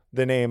know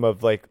the name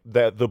of like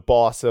the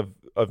boss of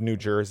New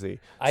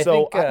Jersey. I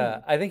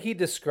think he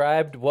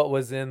described what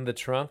was in the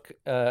trunk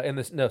I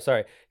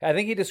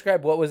think he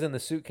described what was in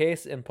the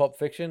suitcase in Pulp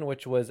Fiction,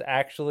 which was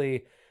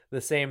actually the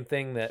same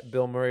thing that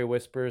Bill Murray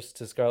whispers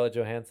to Scarlett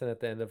Johansson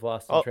at the end of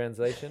Lost in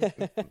Translation.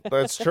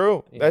 That's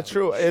true. That's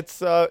true. It's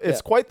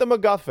quite the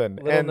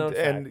MacGuffin. Little known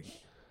And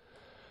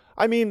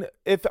I mean,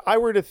 if I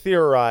were to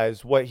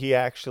theorize what he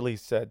actually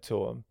said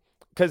to him,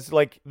 because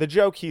like the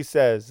joke he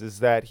says is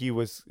that he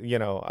was,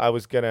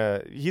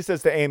 he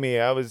says to Amy,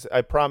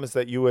 I promised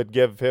that you would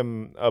give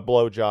him a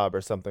blowjob or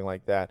something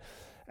like that.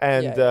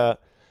 And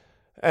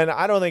and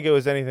I don't think it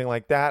was anything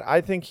like that.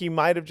 I think he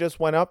might have just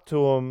went up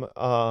to him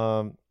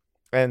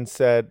and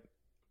said,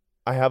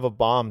 I have a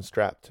bomb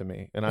strapped to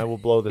me and I will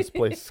blow this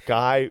place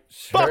sky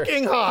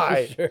fucking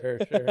high. Sure.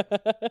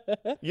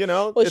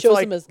 Well, it's shows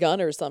like, him his gun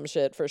or some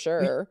shit for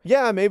sure.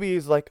 yeah, maybe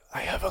he's like,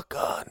 I have a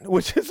gun,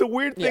 which is a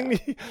weird thing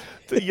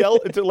to yell,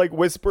 to like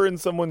whisper in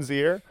someone's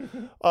ear.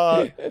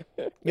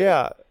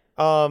 Yeah,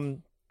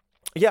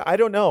 I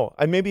don't know.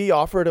 Maybe he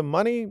offered him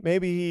money.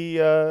 Maybe he,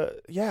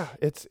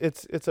 it's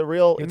a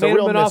real, He it's a made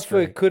real him an offer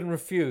mystery. he couldn't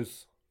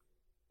refuse.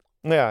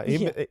 Yeah,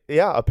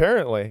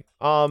 apparently.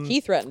 He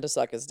threatened to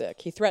suck his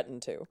dick. He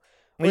threatened to. Or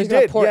He he's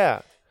gonna did, pour-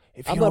 yeah.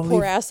 If I'm you gonna don't pour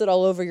leave- acid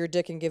all over your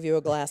dick and give you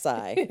a glass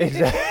eye.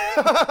 Exactly.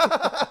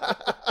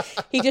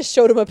 He just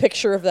showed him a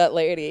picture of that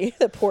lady,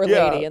 that poor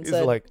Yeah, lady, and he's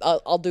said, like,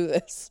 I'll do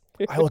this.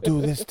 I will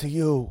do this to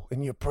you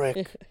and you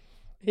prick.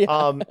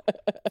 Yeah.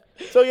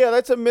 So yeah,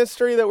 that's a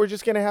mystery that we're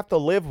just gonna have to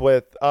live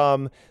with.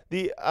 I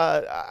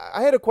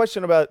had a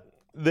question about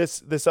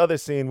this other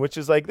scene, which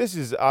is like, this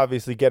is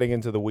obviously getting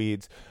into the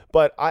weeds,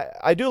 but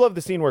I do love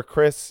the scene where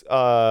Chris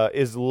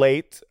is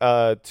late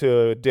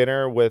to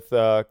dinner with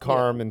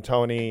Carm and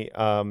Tony,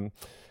 and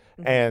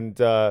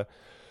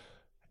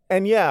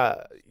yeah,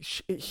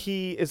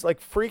 he is like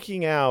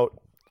freaking out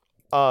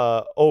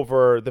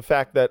over the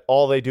fact that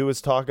all they do is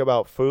talk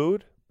about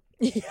food.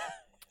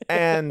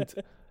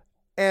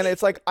 And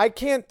it's like, I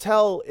can't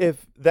tell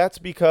if that's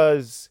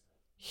because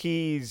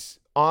he's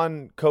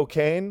on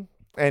cocaine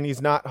and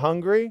he's not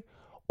hungry,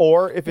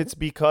 or if it's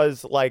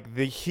because like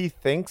he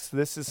thinks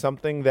this is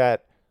something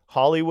that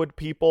Hollywood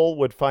people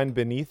would find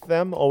beneath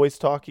them, always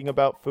talking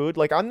about food.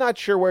 Like, I'm not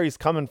sure where he's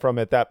coming from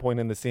at that point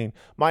in the scene.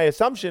 My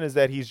assumption is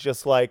that he's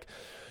just like,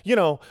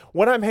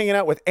 when I'm hanging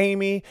out with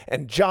Amy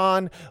and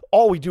John,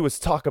 all we do is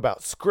talk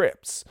about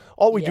scripts.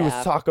 All we do is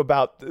talk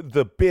about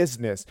the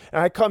business.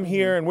 And I come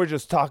here and we're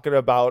just talking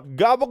about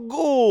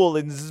gabagool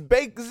and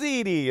baked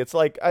ziti. It's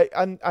like,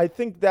 I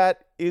think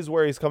that is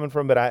where he's coming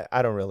from, but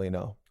I don't really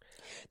know.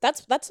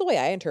 That's the way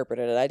I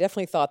interpreted it. I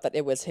definitely thought that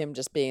it was him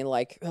just being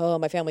like, oh,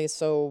 my family is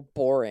so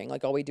boring.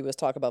 Like, all we do is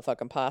talk about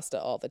fucking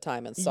pasta all the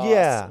time and sauce.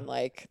 Yeah. And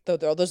like,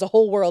 there's a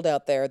whole world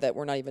out there that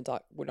we're not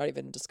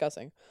even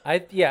discussing. I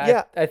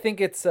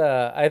think it's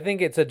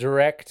a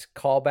direct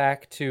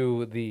callback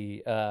to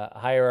the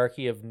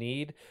hierarchy of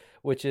need,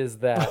 which is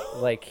that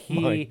like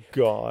My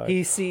God.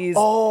 he sees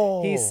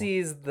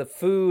the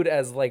food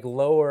as like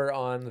lower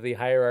on the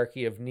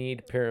hierarchy of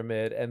need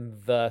pyramid, and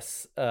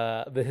thus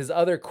his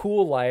other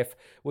cool life,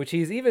 which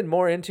he's even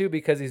more into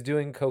because he's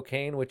doing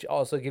cocaine, which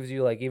also gives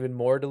you like even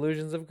more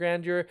delusions of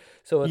grandeur.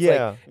 So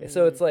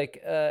it's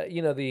like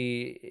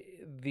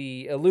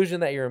the illusion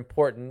that you're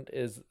important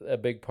is a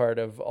big part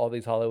of all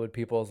these Hollywood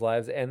people's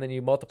lives, and then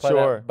you multiply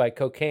that by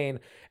cocaine,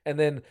 and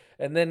then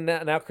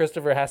now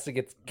Christopher has to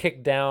get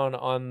kicked down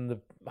on the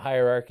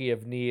hierarchy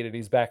of need, and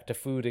he's back to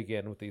food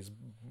again with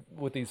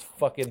these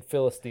fucking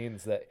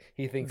Philistines that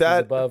he thinks he's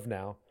above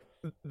now.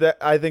 That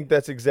I think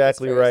that's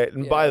exactly right.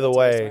 And by the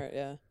way,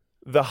 smart,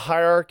 the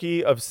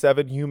hierarchy of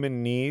 7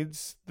 human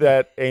needs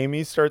that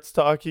Amy starts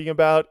talking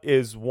about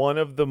is one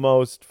of the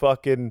most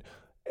fucking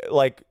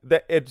like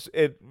that.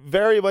 It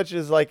very much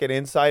is like an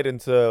insight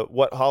into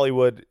what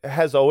Hollywood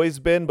has always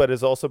been, but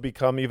has also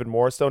become even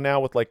more so now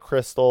with like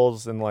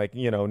crystals and like,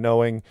 you know,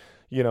 knowing,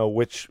 you know,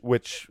 which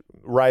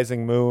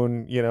rising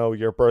moon, you know,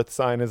 your birth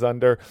sign is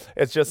under.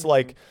 It's just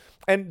like,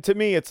 and to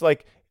me, it's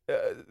like,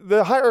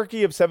 the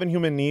hierarchy of 7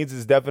 human needs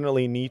is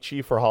definitely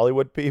Nietzsche for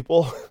Hollywood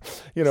people.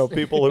 You know,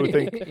 people who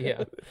think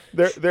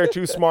they're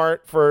too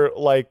smart for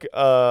like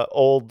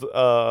old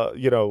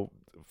you know,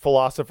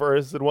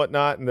 philosophers and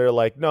whatnot, and they're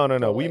like,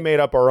 no, we made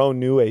up our own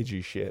new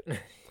agey shit.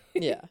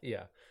 Yeah.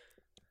 Yeah.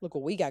 Look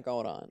what we got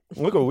going on.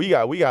 Look what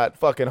we got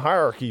fucking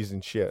hierarchies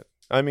and shit.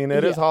 I mean,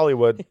 it is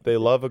Hollywood. They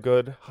love a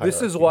good hierarchy.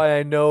 This is why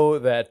I know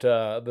that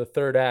the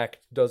third act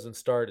doesn't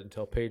start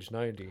until page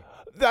 90.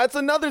 That's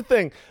another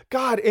thing.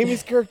 God,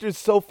 Amy's character is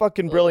so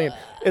fucking brilliant.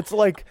 It's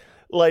like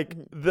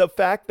the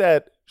fact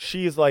that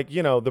she's like,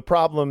 you know, the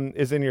problem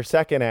is in your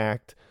second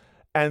act.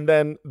 And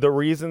then the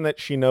reason that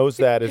she knows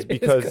that is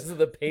because of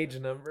the page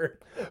number.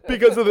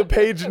 Because of the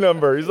page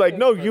number. He's like,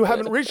 no, you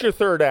haven't reached your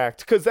third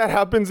act because that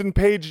happens in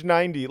page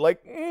 90.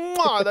 Like,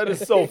 mwah, that is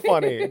so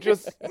funny.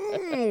 Just,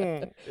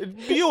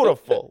 it's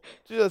beautiful.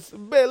 Just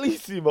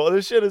bellissimo.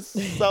 This shit is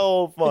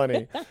so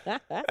funny.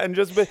 And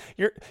just,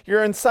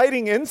 your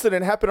inciting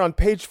incident happened on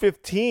page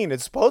 15.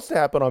 It's supposed to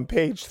happen on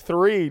page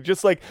 3.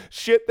 Just like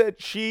shit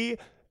that she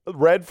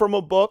read from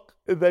a book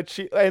that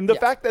she, and the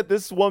fact that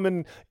this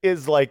woman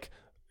is like,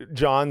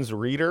 John's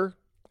reader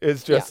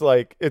is just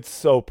like, it's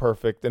so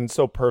perfect and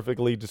so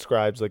perfectly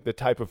describes like the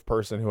type of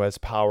person who has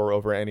power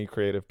over any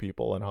creative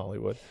people in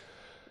Hollywood.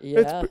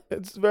 Yeah.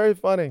 It's very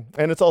funny.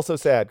 And it's also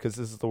sad because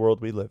this is the world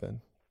we live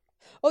in.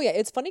 Oh, yeah.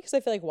 It's funny because I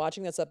feel like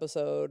watching this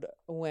episode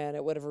when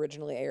it would have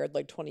originally aired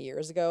like 20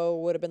 years ago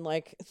would have been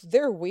like,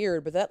 they're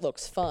weird, but that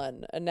looks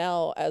fun. And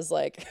now as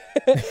like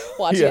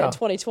watching it in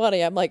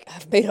 2020, I'm like,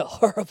 I've made a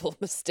horrible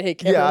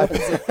mistake.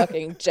 Everyone's a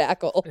fucking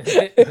jackal.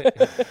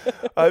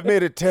 I've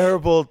made a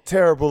terrible,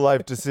 terrible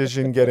life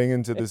decision getting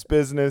into this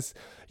business.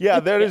 Yeah,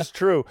 that is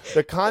true.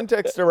 The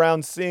context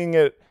around seeing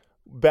it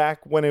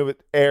back when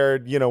it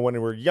aired, you know, when we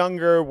were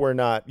younger, we're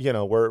not, you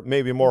know, we're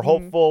maybe more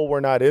hopeful.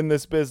 We're not in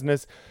this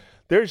business.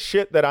 There's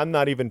shit that I'm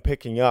not even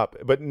picking up.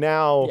 But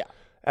now,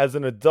 as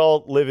an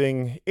adult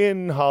living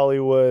in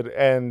Hollywood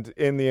and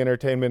in the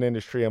entertainment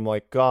industry, I'm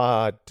like,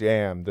 God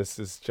damn, this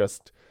is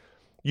just,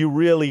 you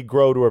really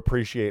grow to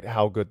appreciate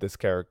how good this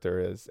character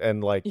is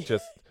and like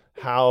just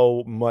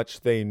how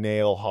much they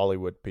nail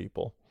Hollywood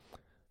people.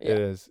 It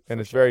is. And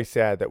it's very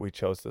sad that we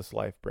chose this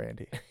life,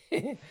 Brandy.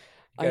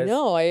 I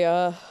know.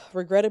 I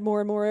regret it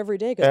more and more every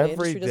day because the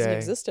industry doesn't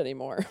exist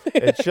anymore.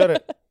 It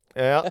shouldn't.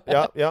 Yeah.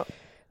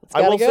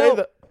 I will say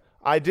that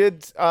I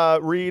did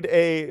read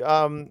a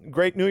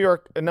great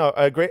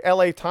great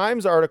LA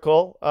Times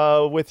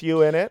article with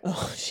you in it.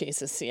 Oh,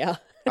 Jesus, yeah.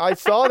 I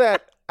saw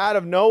that out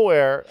of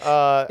nowhere.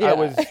 I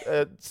was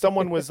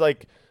someone was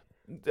like,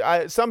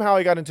 somehow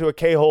I got into a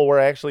K-hole where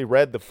I actually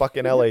read the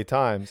fucking LA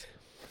Times.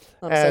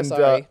 I'm so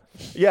sorry.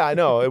 Yeah, I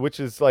know, which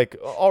is like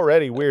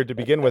already weird to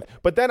begin with.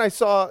 But then I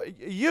saw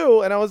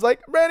you and I was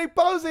like, Brandy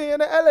Posey in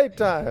the LA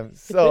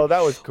Times. So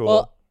that was cool.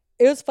 Well,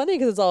 it was funny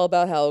because it's all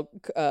about how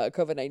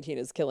COVID-19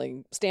 is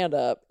killing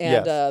stand-up.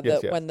 And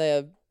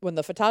when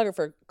the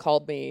photographer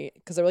called me,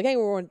 because they were like, hey,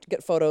 we want to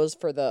get photos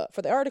for the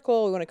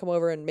article. We want to come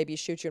over and maybe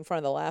shoot you in front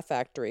of the Laugh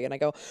Factory. And I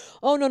go,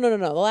 oh, no.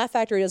 The Laugh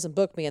Factory doesn't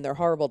book me and they're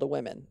horrible to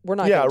women. We're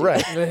not going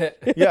to do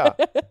that. Yeah.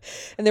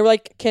 And they were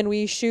like, can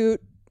we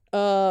shoot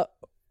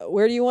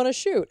where do you want to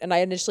shoot? And I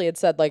initially had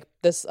said like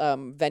this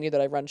venue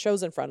that I run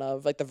shows in front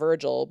of, like the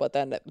Virgil, but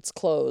then it's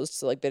closed.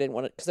 So like they didn't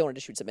want it because they wanted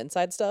to shoot some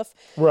inside stuff.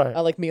 Right.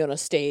 Like me on a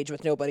stage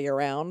with nobody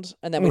around.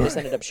 And then we just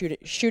ended up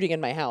shooting in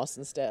my house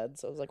instead.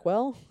 So I was like,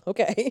 well,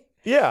 okay.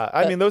 Yeah.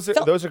 I mean, those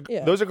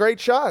are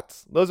great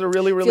shots. Those are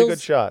really, really good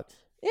shots.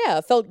 Yeah,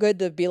 it felt good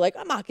to be like,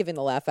 I'm not giving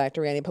the Laugh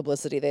Factory any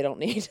publicity they don't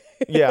need.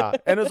 Yeah,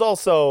 and it's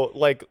also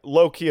like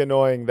low-key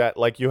annoying that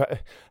like you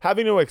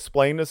having to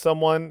explain to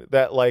someone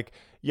that like,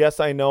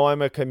 yes, I know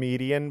I'm a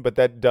comedian, but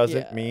that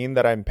doesn't mean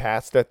that I'm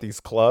passed at these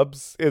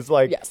clubs is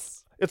like,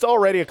 it's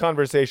already a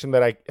conversation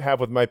that I have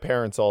with my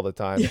parents all the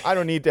time. I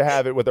don't need to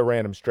have it with a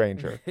random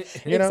stranger.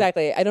 You know?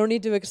 Exactly. I don't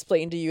need to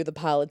explain to you the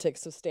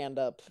politics of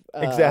stand-up.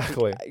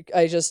 Exactly.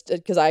 I just,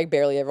 because I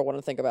barely ever want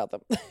to think about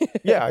them.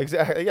 Yeah,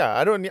 exactly. Yeah,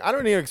 I don't need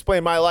to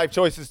explain my life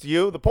choices to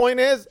you. The point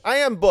is, I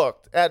am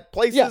booked at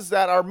places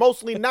that are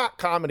mostly not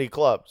comedy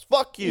clubs.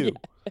 Fuck you.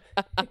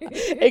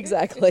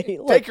 Exactly.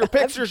 Take your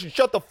pictures and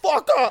shut the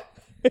fuck up.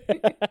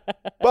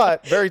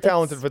 But very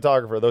talented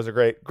photographer. Those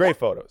are great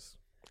photos.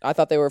 I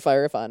thought they were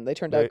fire fun. They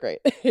turned out great.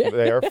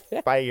 They are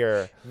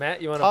fire.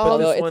 Matt, you want to put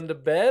this one to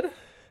bed?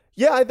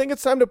 Yeah, I think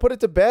it's time to put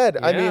it to bed.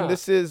 Yeah. I mean,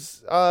 this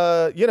is,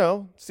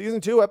 season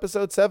 2,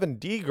 episode 7,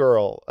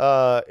 D-Girl,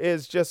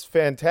 is just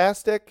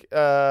fantastic.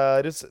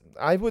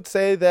 I would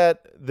say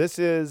that this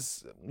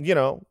is,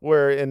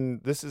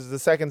 this is the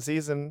second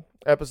season,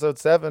 episode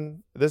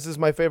 7. This is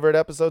my favorite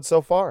episode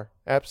so far.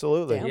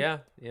 Absolutely. Damn.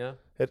 Yeah.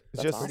 It's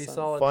That's just pretty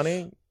solid.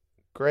 funny.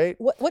 great.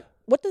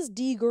 What does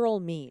D-girl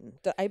mean?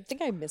 I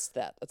think I missed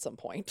that at some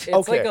point.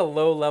 It's like a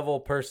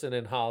low-level person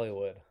in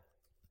Hollywood.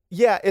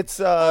 Yeah, it's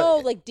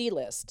like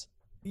D-list.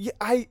 Yeah,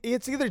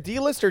 it's either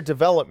D-list or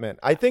development.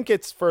 I think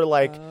it's for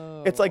like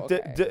it's like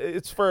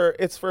it's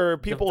for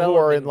people who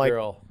are in like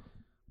girl.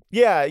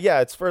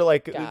 Yeah, it's for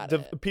like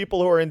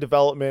people who are in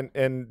development,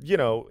 and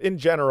in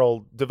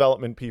general,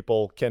 development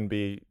people can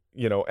be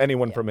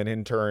anyone from an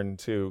intern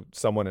to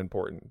someone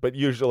important, but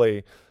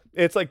usually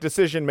it's like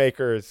decision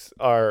makers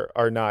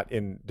are not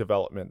in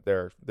development;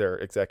 they're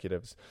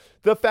executives.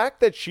 The fact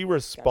that she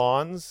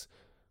responds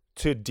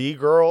to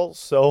D-girl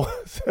so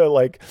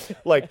like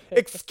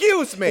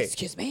excuse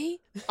me,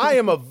 I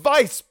am a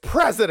vice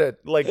president,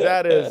 like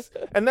that is,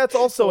 and that's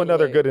also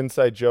another good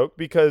inside joke,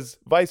 because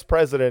vice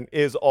president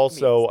is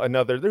also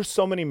another. There's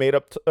so many made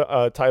up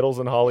titles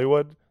in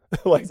Hollywood.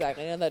 Like,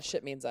 exactly, none of that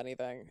shit means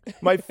anything.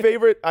 I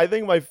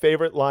think my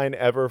favorite line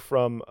ever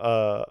from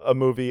a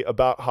movie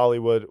about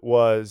Hollywood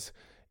was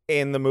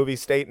in the movie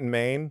State and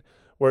Maine,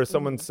 where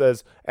someone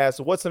asks,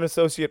 what's an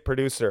associate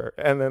producer?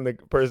 And then the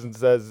person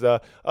says,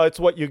 it's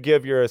what you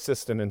give your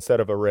assistant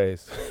instead of a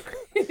raise.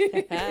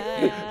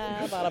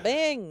 Bada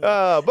bing.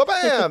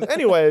 Ba-bam.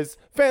 Anyways,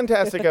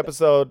 fantastic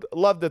episode.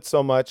 Loved it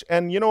so much.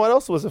 And you know what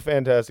else was a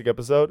fantastic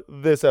episode?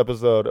 This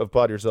episode of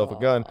Pod Yourself a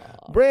Gun.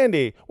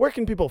 Brandy, where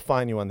can people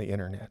find you on the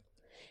internet?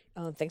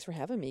 Thanks for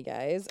having me,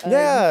 guys.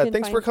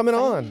 Thanks for coming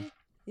on.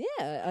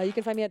 Yeah, you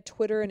can find me at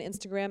Twitter and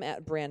Instagram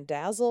at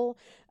Brandazzle.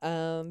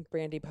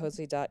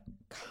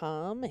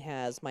 BrandyPosey.com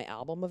has my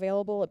album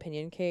available,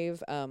 Opinion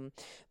Cave. For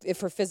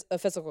a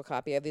physical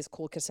copy, I have these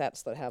cool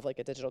cassettes that have like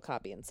a digital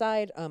copy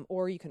inside,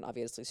 or you can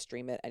obviously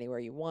stream it anywhere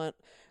you want.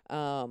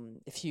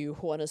 If you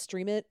want to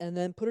stream it and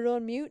then put it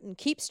on mute and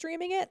keep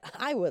streaming it,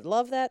 I would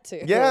love that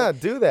too. Yeah,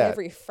 do that.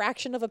 Every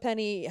fraction of a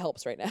penny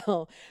helps right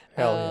now. Hell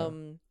yeah.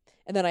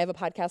 And then I have a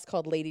podcast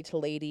called Lady to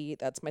Lady.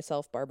 That's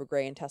myself, Barbara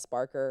Gray, and Tess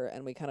Barker.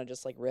 And we kind of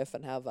just like riff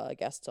and have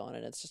guests on.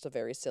 And it's just a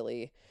very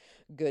silly,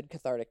 good,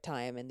 cathartic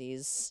time in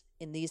these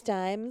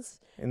times.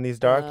 In these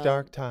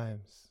dark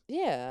times.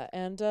 Yeah.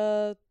 And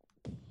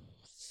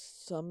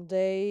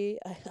someday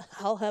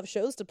I'll have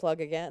shows to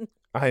plug again.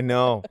 I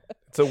know.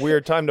 It's a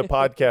weird time to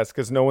podcast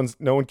because no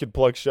one can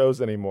plug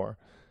shows anymore.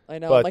 I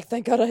know. I'm like,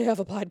 thank God I have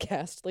a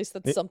podcast. At least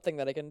that's something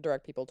that I can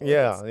direct people towards.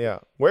 Yeah.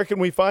 Where can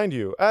we find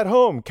you? At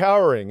home,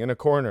 cowering in a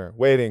corner,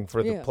 waiting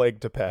for the plague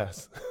to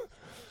pass.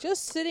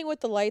 Just sitting with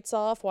the lights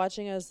off,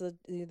 watching as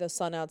the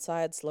sun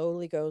outside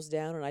slowly goes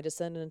down, and I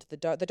descend into the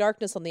dark. The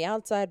darkness on the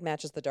outside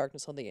matches the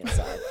darkness on the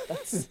inside.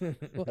 That's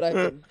what I've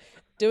been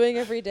doing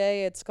every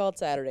day. It's called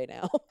Saturday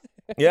now.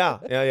 Yeah.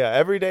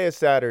 Every day is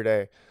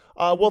Saturday.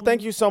 Well,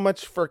 thank you so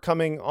much for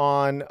coming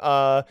on.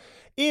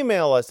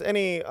 Email us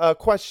any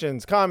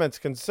questions, comments,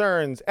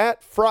 concerns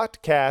at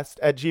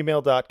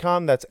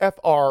frotcast@gmail.com. That's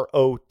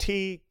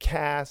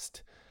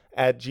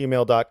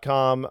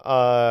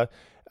frotcast@gmail.com.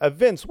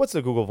 Vince, what's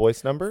the Google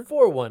Voice number?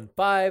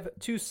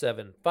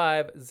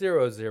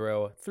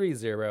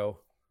 415-275-0030.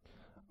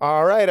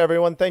 All right,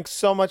 everyone. Thanks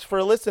so much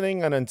for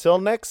listening. And until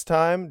next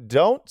time,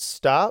 don't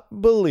stop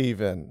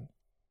believing.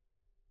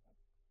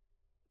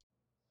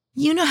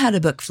 You know how to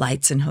book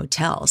flights and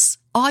hotels.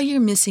 All you're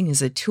missing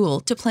is a tool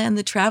to plan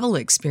the travel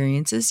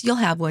experiences you'll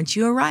have once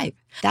you arrive.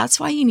 That's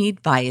why you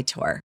need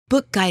Viator.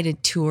 Book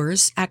guided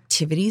tours,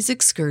 activities,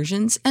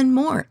 excursions, and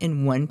more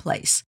in one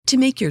place to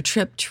make your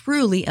trip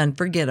truly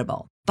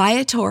unforgettable.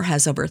 Viator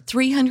has over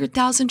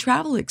 300,000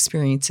 travel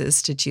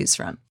experiences to choose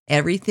from.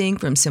 Everything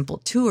from simple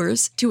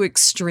tours to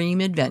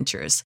extreme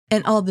adventures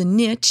and all the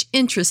niche,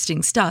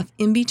 interesting stuff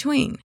in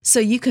between. So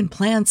you can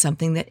plan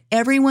something that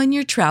everyone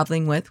you're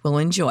traveling with will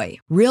enjoy.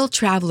 Real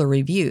traveler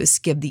reviews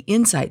give the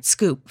inside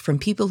scoop from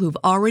people who've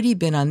already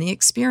been on the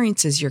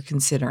experiences you're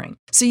considering.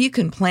 So you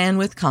can plan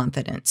with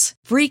confidence.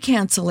 Free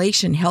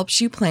cancellation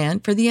helps you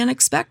plan for the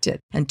unexpected.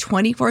 And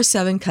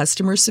 24/7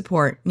 customer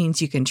support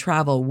means you can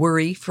travel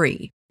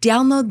worry-free.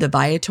 Download the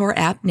Viator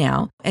app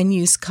now and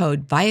use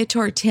code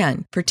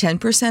Viator10 for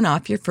 10%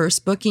 off your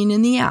first booking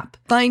in the app.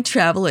 Find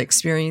travel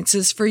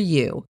experiences for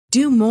you.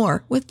 Do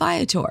more with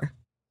Viator.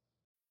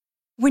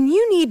 When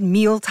you need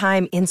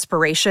mealtime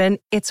inspiration,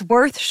 it's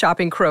worth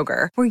shopping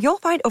Kroger, where you'll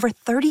find over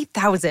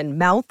 30,000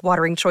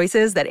 mouth-watering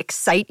choices that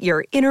excite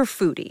your inner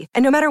foodie.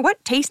 And no matter what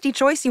tasty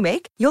choice you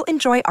make, you'll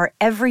enjoy our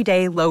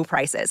everyday low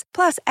prices,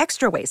 plus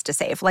extra ways to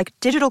save, like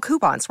digital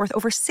coupons worth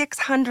over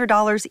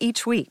 $600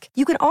 each week.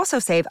 You can also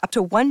save up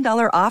to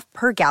 $1 off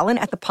per gallon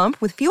at the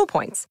pump with fuel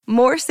points.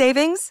 More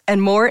savings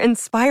and more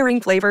inspiring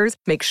flavors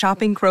make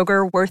shopping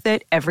Kroger worth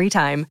it every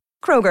time.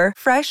 Kroger,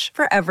 fresh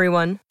for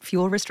everyone.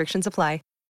 Fuel restrictions apply.